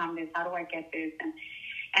overcome this? How do I get this?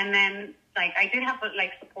 And then like I did have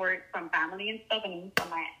like support from family and stuff, and even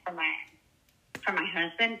from my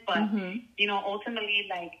husband. But you know, ultimately,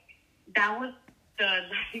 like that was the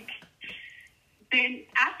like. Then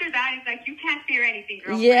after that, it's like you can't fear anything,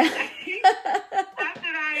 girl. Yeah. After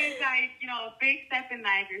that, it's like, you know, a big step in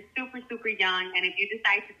life. You're super, super young, and if you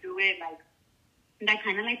decide to do it, like that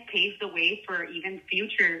kind of like paves the way for even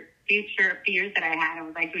future fears that I had. I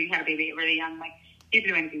was like, dude, you had a baby really young. Like, you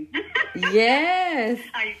do anything. Yes.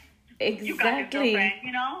 Exactly. You got this, girlfriend,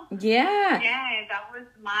 you know? Yeah. Yeah, that was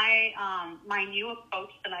my my new approach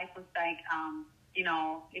to life was like, you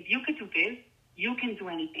know, if you could do this, you can do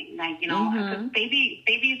anything. Like, you know, because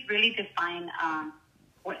babies really define,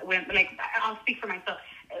 when like, I'll speak for myself.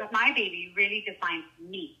 My baby really defined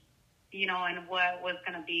me, you know, and what was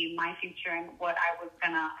going to be my future and what I was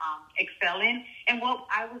going to excel in and what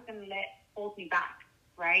I was going to let hold me back,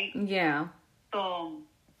 right? Yeah. So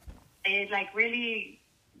it like really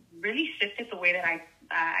shifted the way that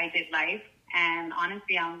I did life. And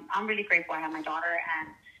honestly, I'm really grateful I have my daughter, and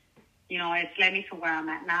you know, it's led me to where I'm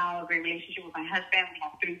at now. A great relationship with my husband. We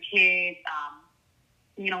have 3 kids.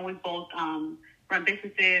 You know, we both run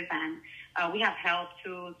businesses, and we have help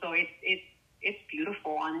too. So it's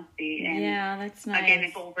beautiful, honestly. And yeah, that's nice. Again,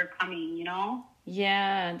 it's overcoming, you know?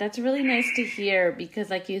 Yeah, that's really nice to hear because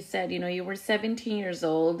like you said, you know, you were 17 years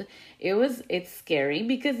old. It's scary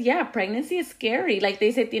because pregnancy is scary. Like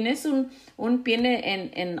they say, tienes un pie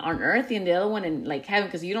in on earth and the other one in like heaven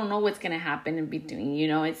because you don't know what's going to happen in between, you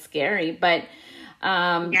know, it's scary. But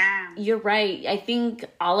you're right. I think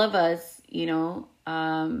all of us, you know,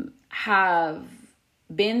 have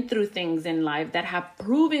been through things in life that have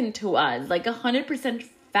proven to us like 100%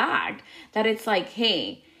 fact that it's like,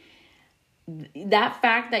 hey, that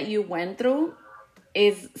fact that you went through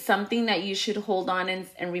is something that you should hold on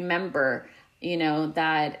and remember, you know,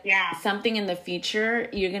 that something in the future,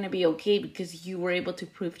 you're going to be okay because you were able to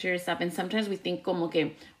prove to yourself. And sometimes we think, como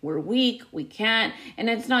que we're weak, we can't. And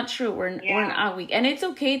it's not true. We're not weak. And it's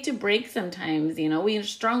okay to break sometimes, you know, we're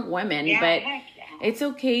strong women, but it's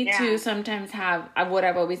okay to sometimes have what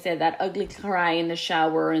I've always said, that ugly cry in the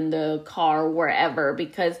shower, in the car, wherever,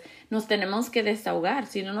 because nos tenemos que desahogar.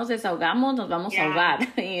 Si no nos desahogamos, nos vamos a ahogar,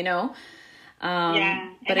 you know?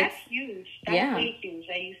 And that's huge. That's really huge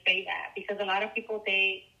that you say that, because a lot of people,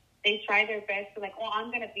 they try their best to like, oh,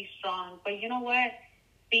 I'm going to be strong. But you know what?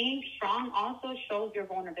 Being strong also shows your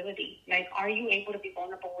vulnerability. Like, are you able to be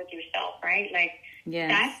vulnerable with yourself, right? Like,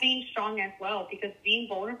 that's being strong as well, because being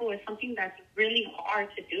vulnerable is something that's really hard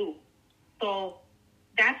to do. So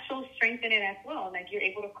that shows strength in it as well. Like, you're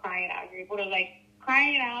able to cry it out. You're able to, like,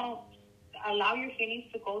 cry it out, allow your feelings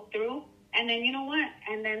to go through, and then, you know what?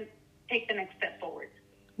 And then take the next step forward.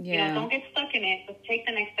 You know, don't get stuck in it, but take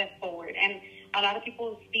the next step forward. And a lot of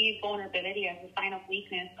people see vulnerability as a sign of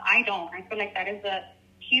weakness. I don't. I feel like that is a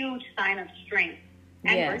huge sign of strength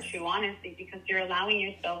and virtue, honestly, because you're allowing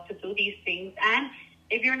yourself to do these things. And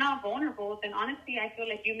if you're not vulnerable, then honestly, I feel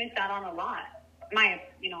like you miss out on a lot.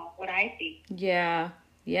 What I see. Yeah,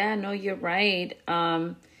 no, you're right.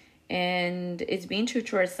 And it's being true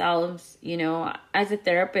to ourselves, you know. As a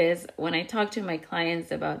therapist, when I talk to my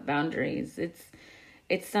clients about boundaries,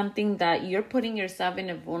 it's something that you're putting yourself in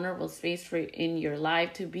a vulnerable space in your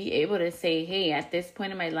life to be able to say, hey, at this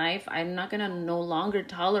point in my life, I'm not going to no longer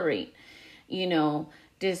tolerate, you know,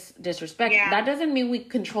 disrespect. That doesn't mean we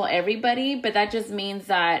control everybody, but that just means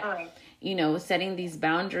that, you know, setting these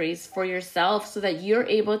boundaries for yourself so that you're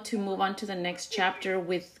able to move on to the next chapter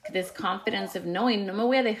with this confidence of knowing, no me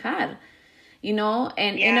voy a dejar.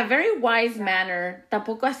 and in a very wise manner.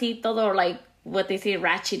 Tampoco así todo like what they say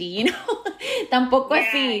ratchety, Tampoco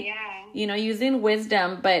así, using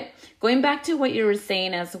wisdom. But going back to what you were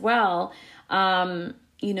saying as well,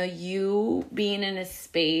 you being in a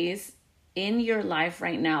space in your life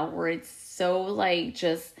right now where it's so like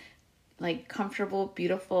just like comfortable,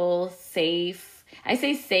 beautiful, safe. I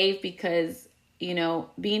say safe because,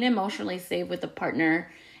 being emotionally safe with a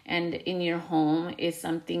partner and in your home is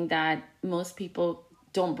something that most people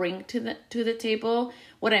don't bring to the table.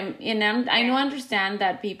 I understand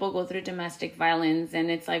that people go through domestic violence and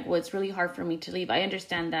it's like, well, it's really hard for me to leave. I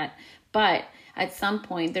understand that. But at some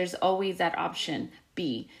point, there's always that option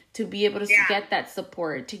B, to be able to get that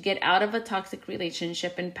support, to get out of a toxic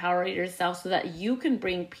relationship, empower yourself so that you can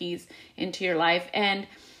bring peace into your life. And,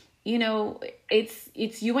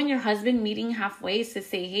 it's you and your husband meeting halfway to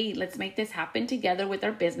say, hey, let's make this happen together with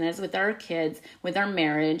our business, with our kids, with our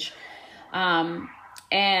marriage.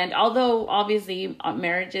 And although obviously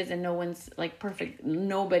marriages and no one's like perfect,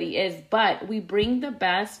 nobody is, but we bring the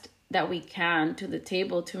best that we can to the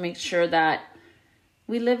table to make sure that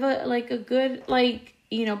we live a good,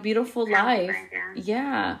 beautiful life.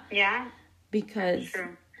 Yeah. Because,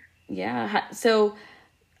 so,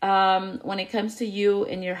 when it comes to you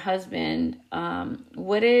and your husband,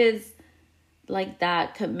 what is like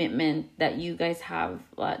that commitment that you guys have,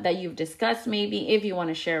 that you've discussed, maybe if you want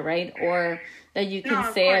to share, right? Or that you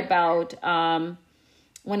can say about,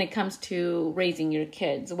 when it comes to raising your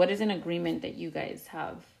kids, what is an agreement that you guys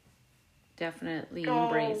have definitely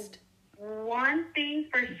embraced? One thing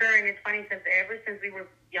for sure, and it's funny because ever since we were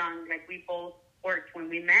young, like we both worked. When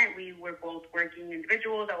we met, we were both working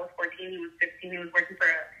individuals. I was 14, he was 15. He was working for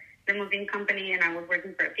a limousine company, and I was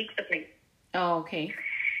working for a pizza place. Oh, okay.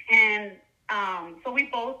 And so we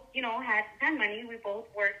both, had money. We both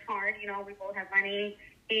worked hard. We both had money.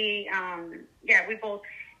 We both.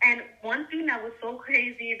 And one thing that was so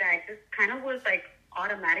crazy that just kind of was like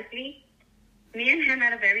automatically, me and him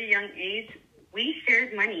at a very young age, we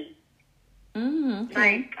shared money. Okay.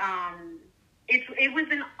 Like, it was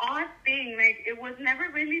an odd thing. Like, it was never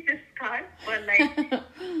really discussed, but like,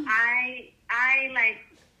 I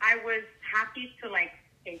was happy to like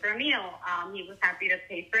pay for a meal. He was happy to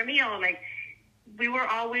pay for a meal. Like, we were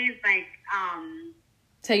always like,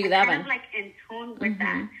 so you that kind of like in tune with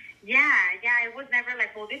that. Yeah. It was never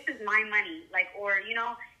like, well, this is my money. Like, or,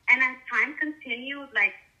 and as time continued,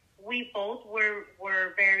 like, we both were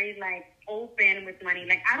very like open with money.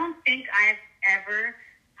 Like, I don't think I've ever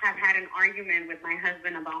have had an argument with my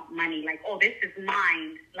husband about money. Like, oh, this is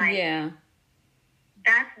mine. Like,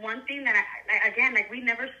 that's one thing that we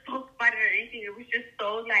never spoke about it or anything. It was just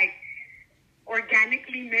so like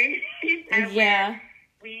organically made. And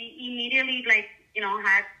we immediately like,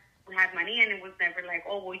 had money, and it was never like,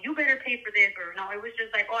 oh, well, you better pay for this, or no, it was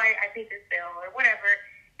just like, oh, I paid this bill or whatever.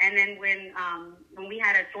 And then when we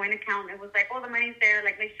had a joint account, it was like, oh, the money's there,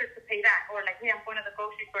 like, make sure to pay that. Or like, hey, I'm going to the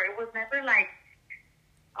grocery store. It was never like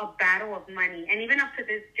a battle of money. And even up to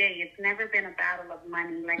this day, it's never been a battle of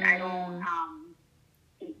money. Like, I don't,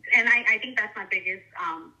 and I think that's my biggest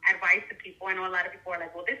advice to people. I know a lot of people are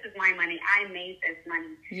like, well, this is my money. I made this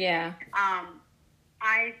money. Yeah.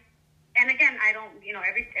 And again, I don't,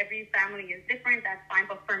 every family is different. That's fine.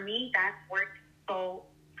 But for me, that's worked so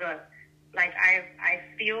good. Like, I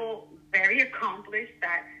feel very accomplished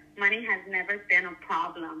that money has never been a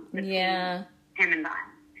problem between him and I.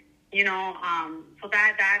 So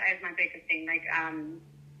that is my biggest thing. Like,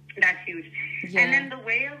 that's huge. Yeah. And then the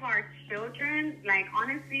way of our children, like,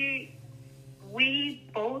 honestly, we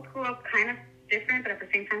both grew up kind of different, but at the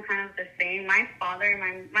same time kind of the same. My father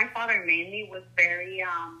mainly was very,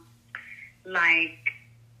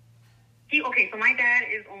 so my dad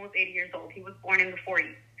is almost 80 years old. He was born in the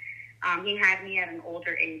 40s. He had me at an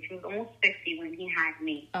older age. He was almost 50 when he had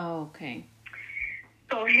me. Oh, okay.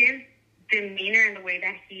 So his demeanor and the way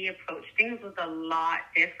that he approached things was a lot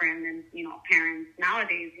different than, parents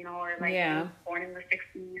nowadays, or like he was born in the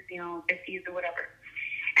 60s, 50s or whatever.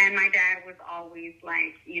 And my dad was always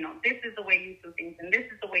like, this is the way you do things and this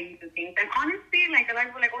is the way you do things. And honestly, like, a lot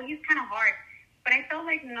of people were like, oh, he's kind of hard. But I felt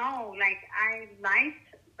like, no, like, I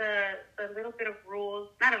liked the little bit of rules,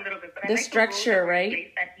 not a little bit, but I liked structure, the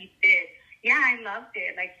right? That he did. Yeah, I loved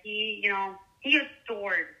it. Like, he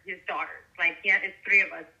adored his daughters. Like, he had his 3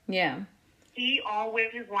 of us. Yeah. He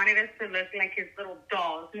always wanted us to look like his little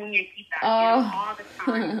dolls, muñequitas, all the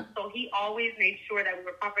time. So he always made sure that we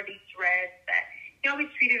were properly dressed, that he always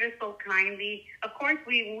treated us so kindly. Of course,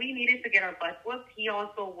 we needed to get our butts whooped. He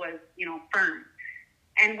also was, firm.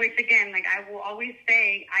 And which, again, like, I will always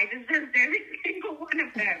say, I deserved every single one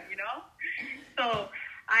of them, So,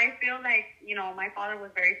 I feel like, my father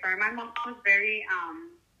was very firm. My mom was very,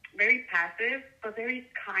 very passive, but very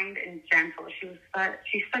kind and gentle.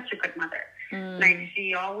 She's such a good mother. Like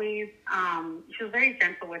she always, she was very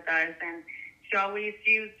gentle with us, and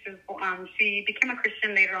she became a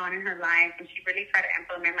Christian later on in her life, and she really tried to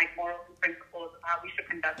implement like morals and principles of how we should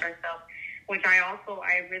conduct ourselves, which I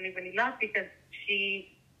really, really loved, because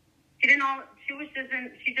she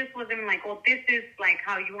just wasn't like, oh, this is like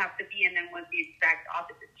how you have to be, and then was the exact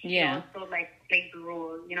opposite. She also like played the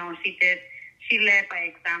rule, she led by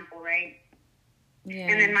example, right? Yeah.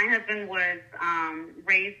 And then my husband was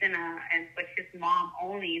raised with his mom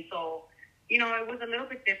only, so it was a little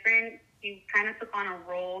bit different. He kind of took on a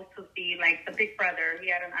role to be like the big brother. He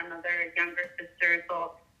had another younger sister,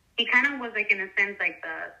 so he kind of was like, in a sense, like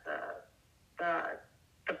the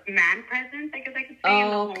man presence, I guess I could say.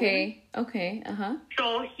 Oh, okay. Home. Okay.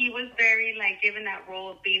 So he was very like given that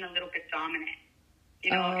role of being a little bit dominant,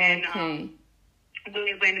 and okay.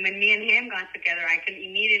 When me and him got together, I could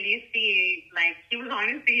immediately see, like, he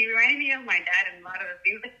reminded me of my dad and a lot of the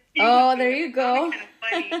things that he was there you go. Kind of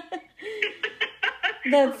funny.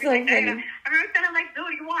 That's so like, funny. I was kind of like,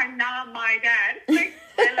 dude, you are not my dad. Like,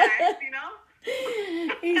 relax,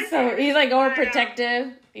 He's like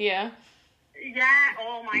overprotective. Yeah. Yeah.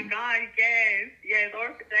 Oh my God. Yes.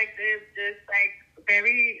 Overprotective. Just like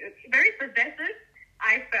very, very possessive.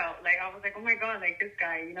 I felt like, I was like, oh my God, like this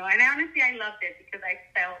guy, And honestly, I loved it because I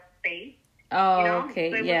felt safe. Oh, okay.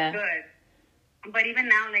 So it was good. But even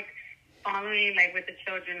now, like, following, like, with the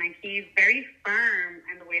children, like, he's very firm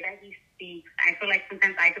in the way that he speaks. I feel like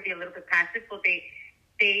sometimes I could be a little bit passive, so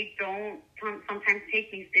they don't sometimes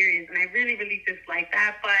take me serious. And I really, really dislike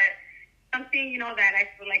that. But something, that I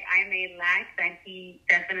feel like I may lack that he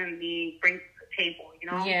definitely brings to the table,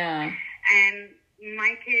 Yeah. And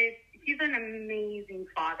my kid, he's an amazing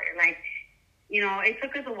father. Like, it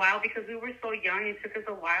took us a while because we were so young. It took us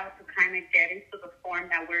a while to kind of get into the form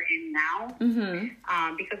that we're in now.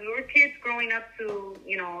 Mm-hmm. Because we were kids growing up to,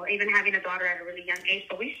 even having a daughter at a really young age.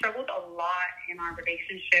 So we struggled a lot in our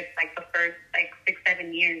relationship, like the first,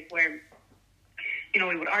 6-7 years where,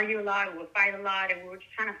 we would argue a lot, we would fight a lot, and we were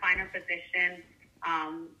just trying to find our position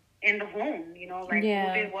in the home, who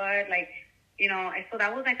did what, so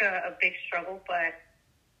that was like a big struggle. But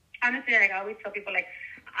honestly, like I always tell people, like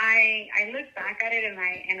I look back at it and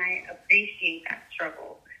I appreciate that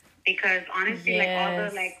struggle, because honestly, like all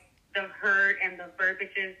the hurt and the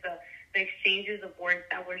verbiages, the exchanges of words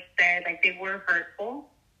that were said, like they were hurtful.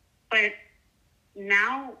 But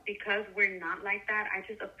now, because we're not like that, I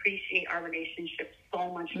just appreciate our relationship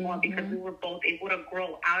so much more, because we were both able to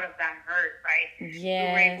grow out of that hurt, right?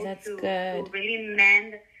 Yes, that's good. To really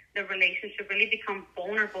mend the relationship, really become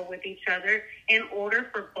vulnerable with each other in order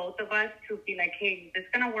for both of us to be like, hey, is this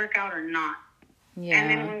going to work out or not? Yeah. And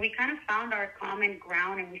then when we kind of found our common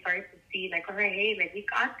ground and we started to see, like, all right, hey, like, we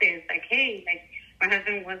got this. Like, hey, like, my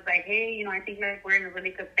husband was like, hey, I think like we're in a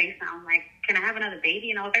really good place now. I'm like, can I have another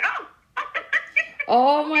baby? And I was like, oh.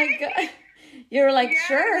 Oh, my God. You were like,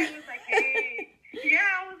 sure. He was like, hey. Yeah,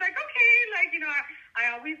 I was like, okay. Like,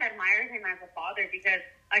 I always admired him as a father because,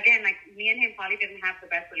 again, like, me and him probably didn't have the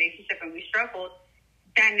best relationship and we struggled.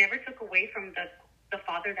 That never took away from the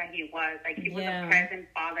father that he was. Like, he was a present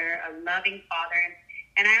father, a loving father.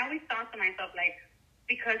 And I always thought to myself, like,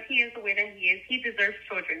 because he is the way that he is, he deserves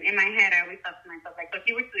children. In my head, I always thought to myself, like, so if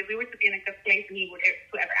we were to be in a good place and he would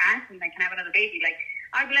ever ask me, like, can I have another baby? Like,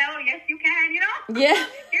 I'd be like, oh, yes, you can, Yeah.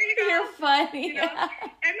 Here you go. You're funny.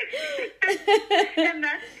 And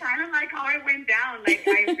that's kind of like how it went down. Like,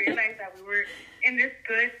 I realized that we were in this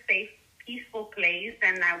good, safe, peaceful place,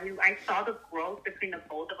 and that I saw the growth between the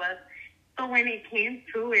both of us. So when it came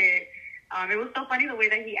to it, it was so funny the way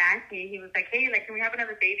that he asked me. He was like, hey, like, can we have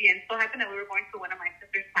another baby? And so happened that we were going to one of my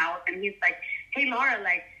sister's house, and he's like, hey, Laura,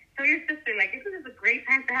 like, tell your sister, like, this is a great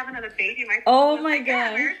time to have another baby. My sister was my like,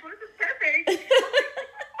 God. Yeah, this is perfect.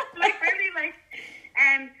 Like, really, like,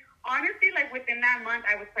 and honestly, like, within that month,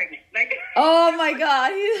 I was pregnant. Like, oh my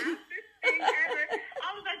God. I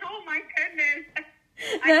was like, oh my goodness.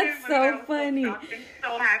 That's so funny.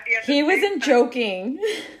 So happy. He wasn't joking.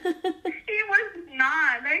 He was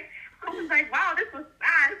not. Like, I was like, wow, this was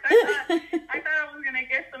fast. I thought I was gonna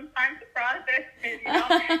get some time to process it,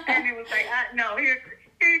 And it was like, no, here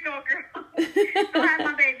you go, girl. Go have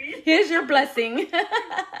my baby. Here's your blessing.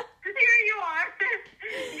 Here you are.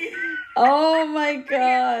 Oh my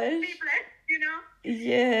gosh. Be blessed,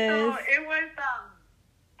 Yes. So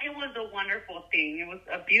it was a wonderful thing. It was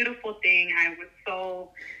a beautiful thing. I was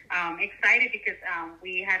so excited because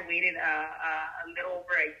we had waited a little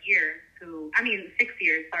over 6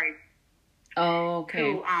 years, sorry. Oh,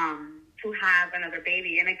 okay. to have another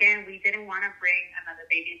baby. And again, we didn't want to bring another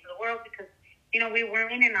baby into the world because, we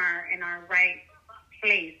weren't in our right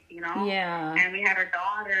place, Yeah. And we had our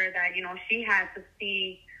daughter that, she had to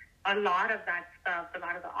see a lot of that stuff, a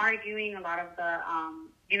lot of the arguing, a lot of the,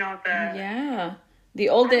 Yeah. The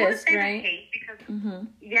oldest, right? Hate because,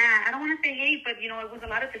 yeah, I don't want to say hate, but, it was a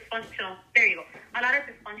lot of dysfunctional, there you go, a lot of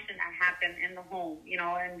dysfunction that happened in the home,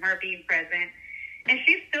 and her being present. And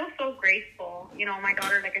she's still so grateful. My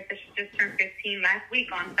daughter, like I said, she just turned 15 last week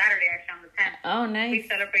on Saturday, actually on the 10th. Oh, nice. We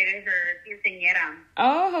celebrated her quinceañera.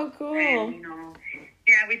 Oh, how cool. And,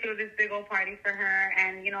 yeah, we threw this big old party for her.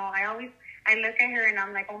 And, I look at her and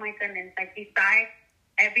I'm like, oh my goodness, like besides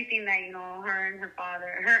everything that, her and her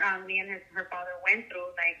father, me and her father went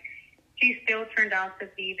through, like she still turned out to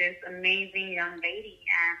be this amazing young lady.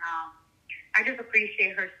 And I just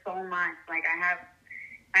appreciate her so much. Like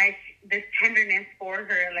I this tenderness for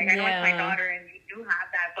her. Like I know it's my daughter and you do have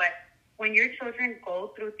that, but when your children go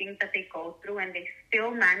through things that they go through and they still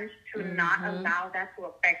manage to not allow that to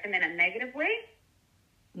affect them in a negative way,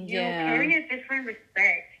 you carry a different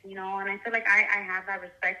respect, and I feel like I have that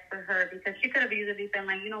respect for her because she could have easily been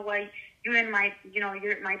like, you know what, you and my,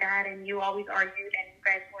 you're my dad and you always argued and you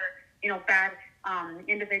guys were, bad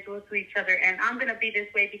individuals to each other and I'm going to be this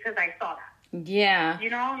way because I saw that. Yeah.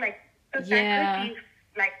 That could be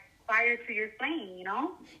like fire to your flame,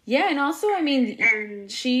 Yeah, and also, the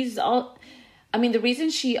reason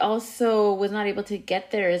she also was not able to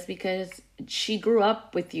get there is because she grew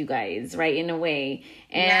up with you guys, right, in a way.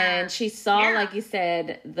 And she saw, like you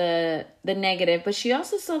said, the negative, but she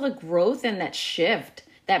also saw the growth and that shift,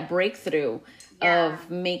 that breakthrough of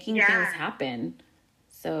making things happen.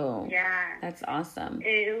 So that's awesome.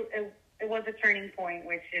 It was a turning point,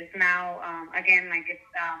 which is now, again, like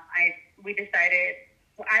we decided,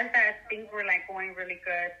 as that things were like going really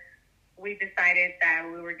good, we decided that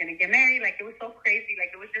we were going to get married. Like it was so crazy.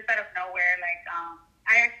 Like it was just out of nowhere. Like,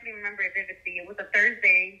 I actually remember it vividly. It was a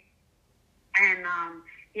Thursday and, I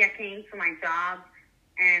came to my job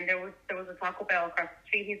and there was a Taco Bell across the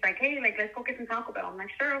street. He's like, hey, like, let's go get some Taco Bell. I'm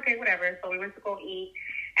like, sure. Okay, whatever. So we went to go eat.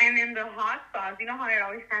 And then the hot sauce, you know how it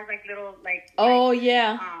always has like little, stains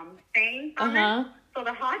on it? So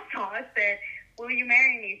the hot sauce said, will you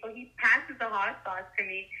marry me? So he passes the hot sauce to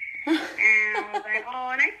me. And I was like, oh,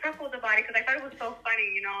 and I chuckled about it because I thought it was so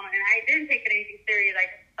funny, and I didn't take it anything serious. I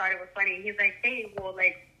just thought it was funny. He's like, hey, well,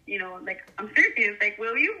 like, I'm serious. Like,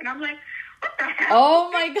 will you? And I'm like, what the hell?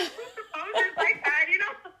 Oh, my God. It's like that,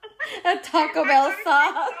 A Taco Bell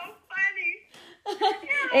sauce. So funny.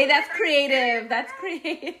 Hey, that's creative. That's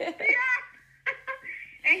creative. Yeah.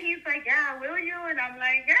 And he's like, yeah, will you? And I'm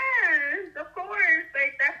like, yes, of course.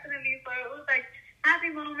 Like, definitely. So it was like happy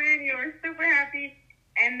moment. You were super happy.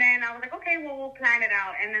 And then I was like, okay, well, we'll plan it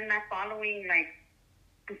out. And then that following, like,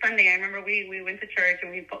 Sunday, I remember we went to church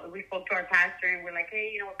and we spoke to our pastor and we're like,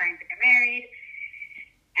 hey, we're planning to get married.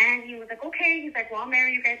 And he was like, okay. He's like, well, I'll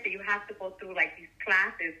marry you guys, but you have to go through, like, these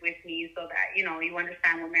classes with me so that, you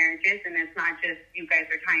understand what marriage is. And it's not just you guys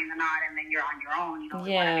are tying the knot and then you're on your own.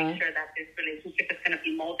 We want to make sure that this relationship is going to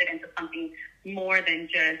be molded into something more than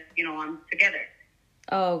just, together.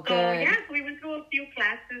 Oh, good. So, so we went through a few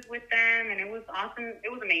classes with them, and it was awesome. It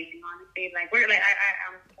was amazing, honestly. Like, we're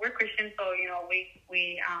Christian, so,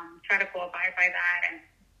 we try to go abide by that. And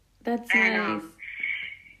that's nice.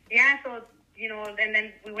 So, and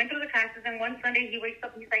then we went through the classes, and one Sunday he wakes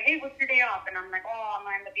up and he's like, hey, what's your day off? And I'm like, oh, I'm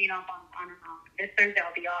going to end up being off on this Thursday,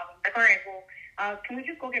 I'll be off. He's like, all right, well, can we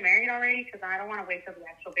just go get married already? Because I don't want to wait till the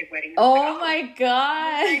actual big wedding. Oh, my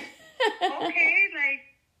God. Okay, like,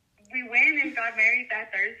 we went and got married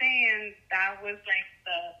that Thursday, and that was, like,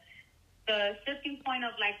 the shifting point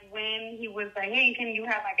of, like, when he was like, hey, can you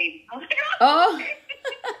have my baby? I was like, oh.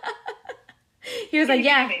 He was like,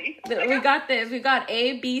 yeah, we got this. We got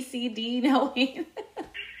A, B, C, D. No, wait.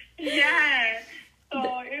 Yeah.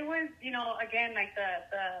 So it was, again, like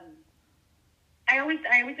I always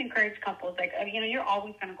encourage couples, like, you're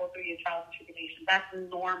always going to go through your trials and tribulations. That's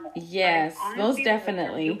normal. Yes, honestly, most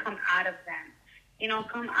definitely. You come out of them.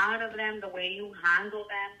 Come out of them, the way you handle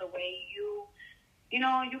them, the way you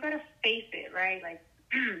got to face it, right? Like,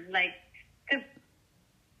 because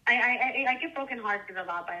I get brokenhearted a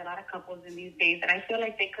lot by a lot of couples in these days that I feel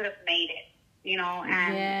like they could have made it, but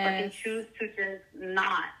they choose to just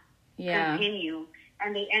not continue.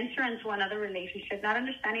 And they enter into another relationship, not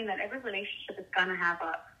understanding that every relationship is going to have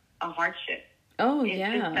a hardship. Oh,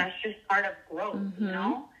 That's just part of growth,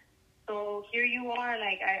 So here you are,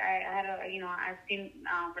 like, I had I've seen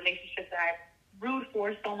relationships that I've rooted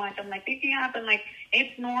for so much. I'm like, they can happen. Like,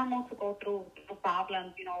 it's normal to go through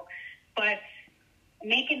problems, but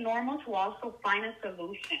make it normal to also find a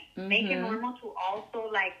solution. Make it normal to also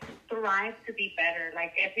like thrive to be better.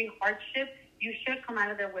 Like every hardship, you should come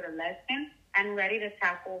out of there with a lesson and ready to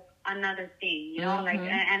tackle another thing, you know, like,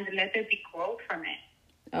 and let there be growth from it.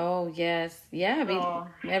 Oh, yes. Yeah. So,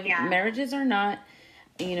 marriages are not,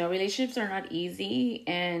 relationships are not easy.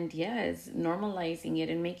 And yes, normalizing it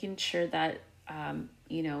and making sure that,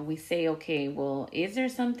 we say, okay, well, is there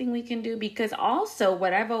something we can do? Because also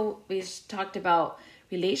what I've always talked about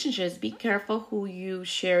relationships, be careful who you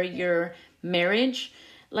share your marriage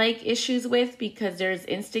like issues with, because there's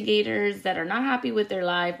instigators that are not happy with their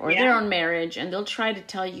life or their own marriage, and they'll try to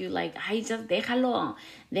tell you like, ay, just déjalo.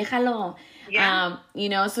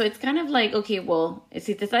 So it's kind of like, okay, well,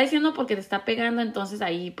 si te está diciendo porque te está pegando, entonces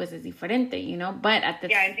ahí pues es diferente, but at the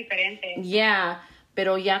es diferente. Yeah,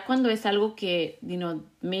 pero ya cuando es algo que,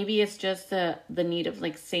 maybe it's just the need of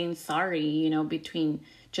like saying sorry, between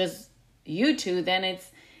just you two, then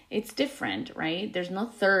it's different, right? There's no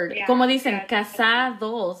third. Como dicen,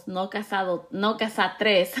 casados, no casado, no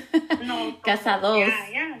casatres. No, casados.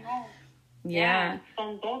 No. Yeah.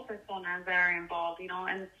 Son dos personas that are involved,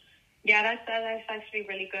 and that's actually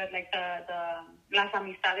really good. Like las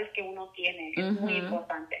amistades que uno tiene es muy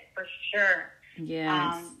importante, for sure.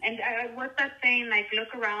 Yes. And what's that saying? Like,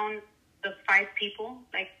 look around the 5 people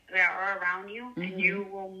like that are around you, and you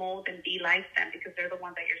will mold and be like them because they're the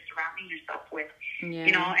ones that you're surrounding yourself with.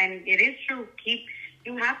 And it is true.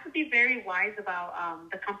 You have to be very wise about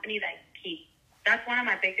the company that you keep. That's one of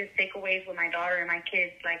my biggest takeaways with my daughter and my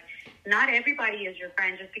kids. Like, not everybody is your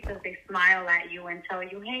friend just because they smile at you and tell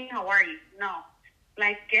you, hey, how are you? No.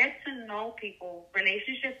 Like, get to know people.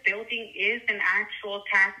 Relationship building is an actual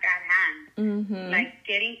task at hand. Like,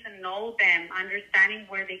 getting to know them, understanding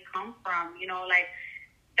where they come from, like,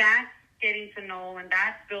 that's getting to know, and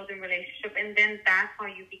that's building relationship, and then that's how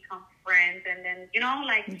you become friends, and then,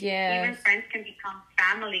 even friends can become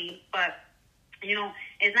family, but,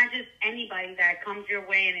 it's not just anybody that comes your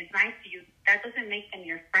way and is nice to you. That doesn't make them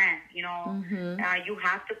your friend, you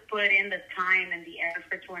have to put in the time and the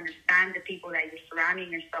effort to understand the people that you're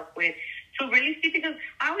surrounding yourself with, to really see, because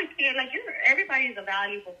I always feel like everybody is a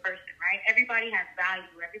valuable person, right? Everybody has value.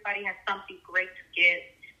 Everybody has something great to give.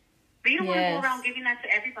 But you don't want to go around giving that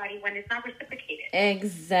to everybody when it's not reciprocated.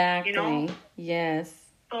 Exactly. Yes.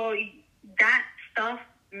 So that stuff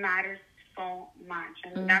matters so much.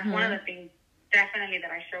 And that's one of the things definitely that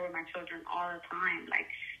I share with my children all the time. Like,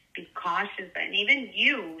 be cautious. And even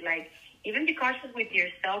you, even be cautious with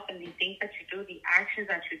yourself and the things that you do, the actions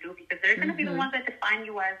that you do, because they're going to be the ones that define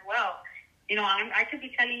you as well. I could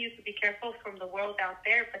be telling you to be careful from the world out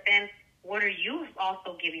there, but then what are you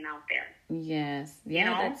also giving out there? Yes.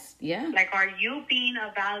 Yeah. Like, are you being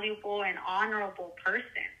a valuable and honorable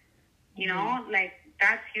person? Like,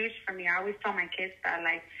 that's huge for me. I always tell my kids that,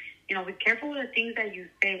 like, be careful with the things that you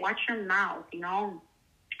say. Watch your mouth,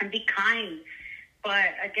 and be kind.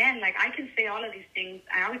 But again, like, I can say all of these things.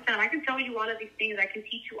 I always tell them, I can tell you all of these things. I can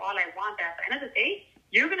teach you all I want. But at the end of the day,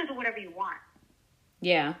 you're going to do whatever you want.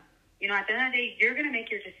 Yeah. At the end of the day, you're going to make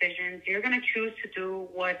your decisions. You're going to choose to do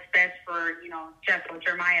what's best for, Jeff or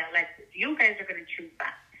Jeremiah. Like, you guys are going to choose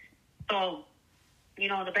that. So,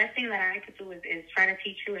 the best thing that I could do is try to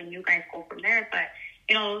teach you, and you guys go from there. But,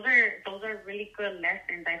 those are really good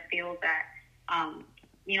lessons, I feel, that,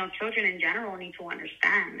 children in general need to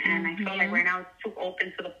understand. And I feel like right now it's too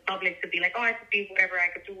open to the public to be like, oh, I could be whatever, I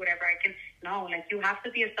could do whatever I can. No, like, you have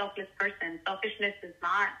to be a selfless person. Selfishness is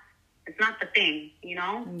it's not the thing,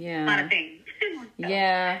 Yeah. It's not a thing.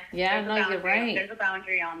 Yeah. No, you're right. There's a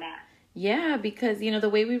boundary on that. Yeah, because, the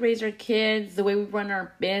way we raise our kids, the way we run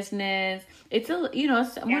our business, it's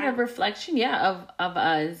somewhat of a reflection, of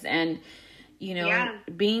us. And,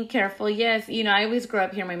 being careful. Yes. I always grew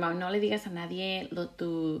up here. My mom, no le digas a nadie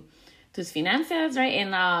tus finanzas, right?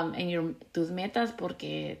 And tus metas,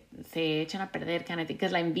 porque se echan a perder, kind of thing.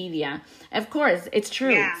 Because la envidia. Of course, it's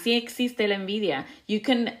true. Yeah. Sí existe la envidia. You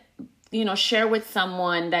can, share with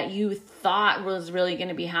someone that you thought was really going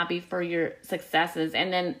to be happy for your successes.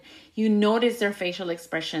 And then you notice their facial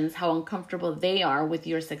expressions, how uncomfortable they are with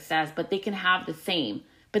your success, but they can have the same,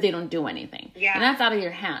 but they don't do anything. Yeah. And that's out of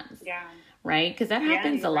your hands. Yeah. Right? Because that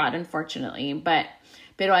happens a lot, unfortunately.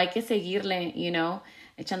 Pero hay que seguirle,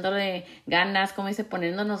 echándole ganas, como dice,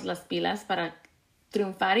 poniéndonos las pilas para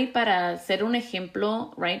triunfar y para ser un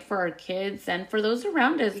ejemplo, right, for our kids and for those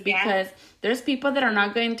around us. Because there's people that are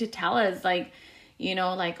not going to tell us, like,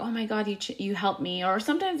 like, oh my God, you helped me. Or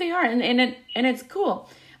sometimes they are, and it's cool.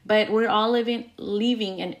 But we're all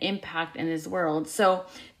leaving an impact in this world. So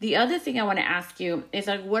the other thing I want to ask you is,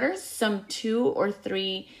 like, what are some 2 or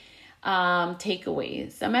 3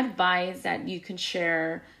 takeaways, some advice that you can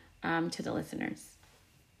share to the listeners?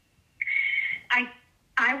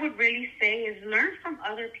 I would really say is learn from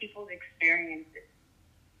other people's experiences.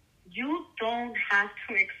 You don't have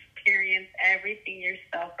to experience everything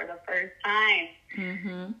yourself for the first time.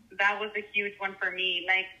 Mm-hmm. That was a huge one for me.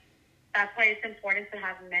 Like, that's why it's important to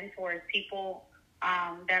have mentors, people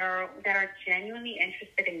that are genuinely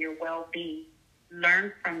interested in your well-being.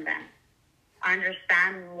 Learn from them.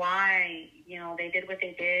 Understand why, they did what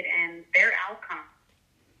they did and their outcome.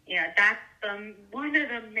 That's one of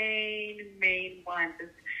the main ones is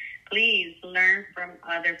please learn from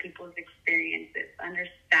other people's experiences.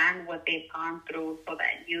 Understand what they've gone through so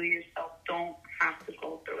that you yourself don't have to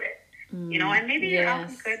go through it. And maybe your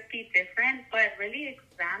outcome could be different, but really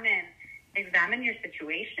examine your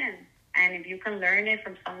situation. And if you can learn it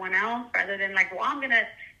from someone else rather than like, well, I'm going to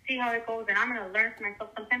see how it goes and I'm going to learn for myself.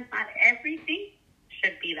 Sometimes not everything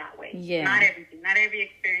should be that way. Yeah. Not everything. Not every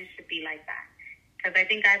experience should be like that. Because I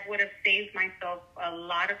think I would have saved myself a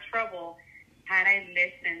lot of trouble had I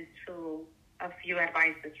listened to a few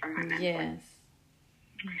advices from my mentor. Yes.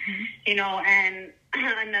 Mm-hmm. And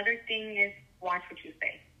another thing is watch what you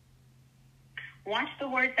say. Watch the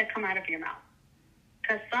words that come out of your mouth.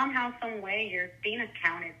 Because somehow, some way, you're being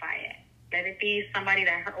accounted by it. Let it be somebody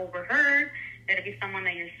that overheard. Let it be someone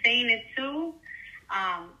that you're saying it to.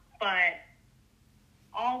 But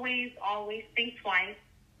always think twice.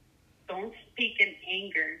 Don't speak in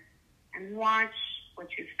anger. And watch what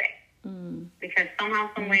you say. Mm. Because somehow,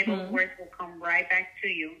 some way, those words will come right back to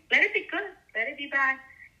you. Let it be good. Let it be bad.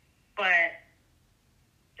 But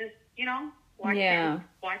just, watch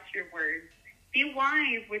your words. Be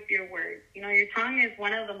wise with your words. Your tongue is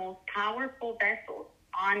one of the most powerful vessels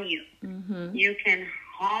on you. Mm-hmm. You can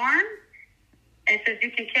harm. It says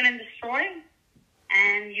you can kill and destroy,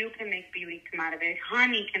 and you can make beauty come out of it.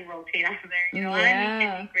 Honey can rotate out of there. Honey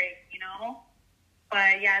can be great.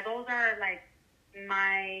 But yeah, those are like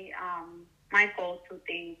my go-to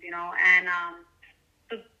things. And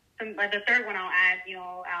the third one I'll add.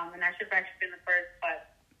 And that should have actually been the first.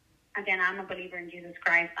 But again, I'm a believer in Jesus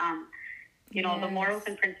Christ. The morals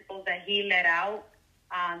and principles that he let out,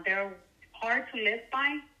 they're hard to live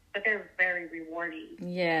by, but they're very rewarding.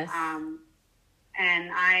 Yes.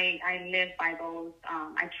 And I live by those.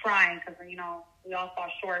 I try because, we all fall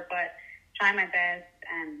short, but try my best.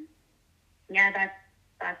 And yeah,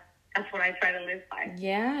 that's what I try to live by.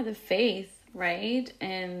 Yeah, the faith, right?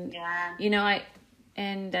 And,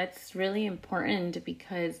 and that's really important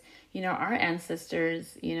because, our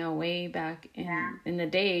ancestors, way back in the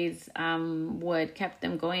days, what kept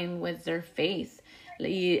them going was their faith.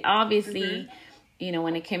 Obviously,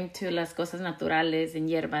 when it came to las cosas naturales and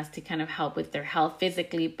hierbas to kind of help with their health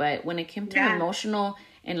physically, but when it came to emotional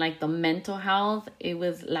and like the mental health, it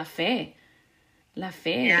was la fe.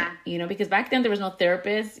 Because back then there was no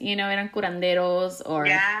therapists, eran curanderos or,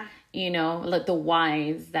 like the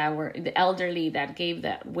wise that were the elderly that gave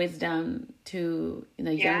that wisdom to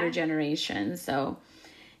the younger generation. So,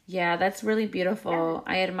 yeah, that's really beautiful.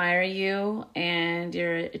 Yeah. I admire you and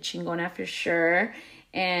you're a chingona for sure.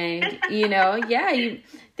 And,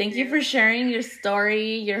 thank you for sharing your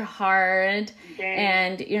story, your heart,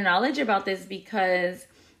 and your knowledge about this because,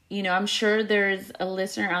 I'm sure there's a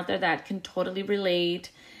listener out there that can totally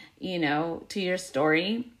relate, to your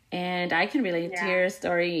story. And I can relate to your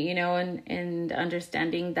story, and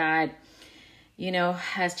understanding that,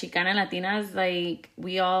 as Chicana Latinas, like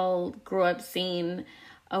we all grew up seeing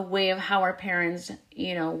a way of how our parents,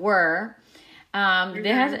 were.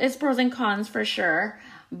 There has its pros and cons for sure,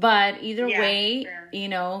 but either way,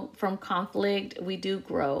 from conflict, we do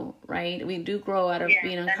grow, right? We do grow out of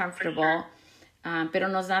being uncomfortable. Pero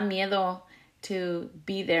nos da miedo to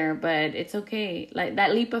be there, but it's okay. Like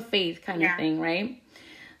that leap of faith kind of thing, right?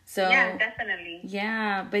 So yeah, definitely.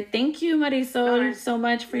 Yeah, but thank you, Marisol, so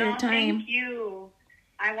much for your time. Thank you.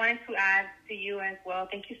 I wanted to add to you as well.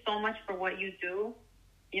 Thank you so much for what you do.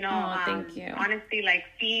 Thank you. Honestly, like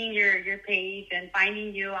seeing your page and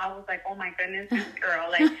finding you, I was like, oh my goodness, this girl.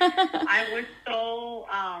 Like, I was so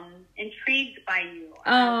intrigued by you.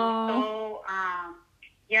 Oh.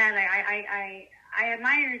 I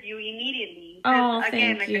admired you immediately. Oh,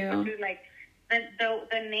 again, thank you.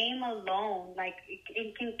 The name alone, like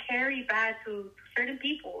it can carry back to certain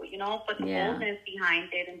people, but the boldness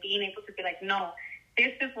behind it and being able to be like, no,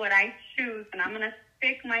 this is what I choose, and I'm gonna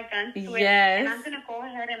stick my guns to it, and I'm gonna go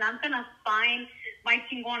ahead and I'm gonna find my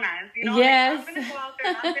chingonas, Yes. Like, I'm gonna go out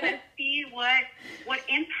there and I'm gonna see what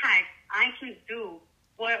impact I can do,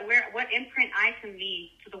 what imprint I can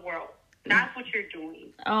leave to the world. That's what you're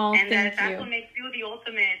doing. Oh, and that's what makes you the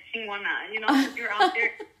ultimate chingona, because you're out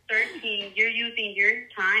there 13, you're using your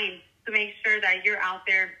time to make sure that you're out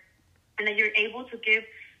there and that you're able to give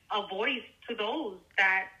a voice to those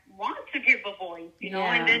that want to give a voice, you know,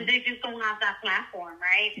 and then they just don't have that platform,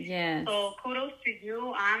 right? Yes. So kudos to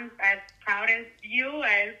you. I'm as proud as you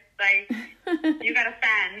as, like, you got a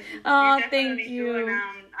fan. Oh, you thank you. Do,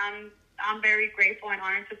 and I'm very grateful and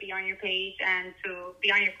honored to be on your page and to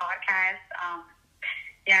be on your podcast.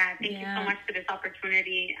 Thank you so much for this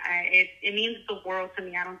opportunity. It means the world to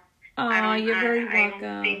me. You're very welcome. I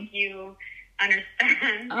don't think you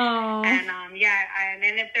understand. Oh. And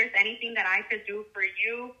and if there's anything that I could do for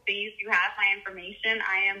you, please, you have my information.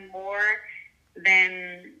 I am more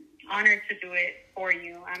than honored to do it for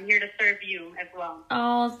you. I'm here to serve you as well.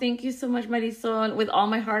 Oh, thank you so much, Marisol. With all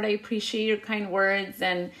my heart, I appreciate your kind words.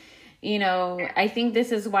 And, you know, I think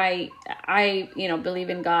this is why I, believe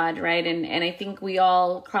in God, right? And I think we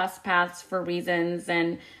all cross paths for reasons.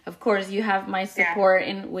 And, of course, you have my support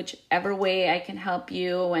in whichever way I can help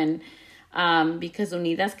you. And because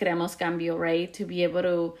Unidas Creamos Cambio, right? To be able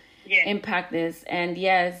to impact this. And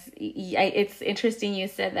yes, it's interesting you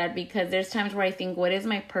said that, because there's times where I think, what is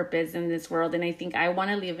my purpose in this world? And I think I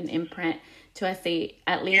want to leave an imprint to, I say,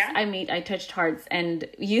 at least I touched hearts. And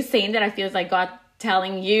you saying that, I feel like God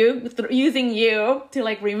telling you, using you to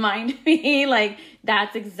like remind me, like,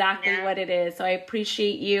 that's exactly what it is. So I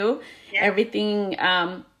appreciate you. Everything,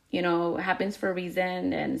 happens for a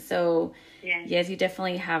reason. And so, yes, you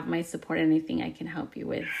definitely have my support, anything I can help you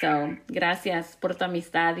with. So, gracias por tu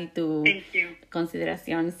amistad y tu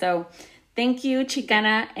consideración. So, thank you,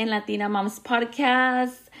 Chicana and Latina Moms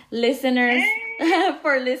podcast listeners,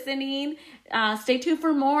 for listening. Stay tuned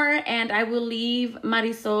for more, and I will leave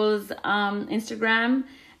Marisol's Instagram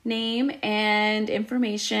name and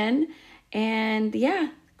information. And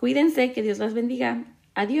cuídense, que Dios las bendiga.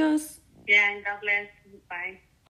 Adiós. God bless. Bye.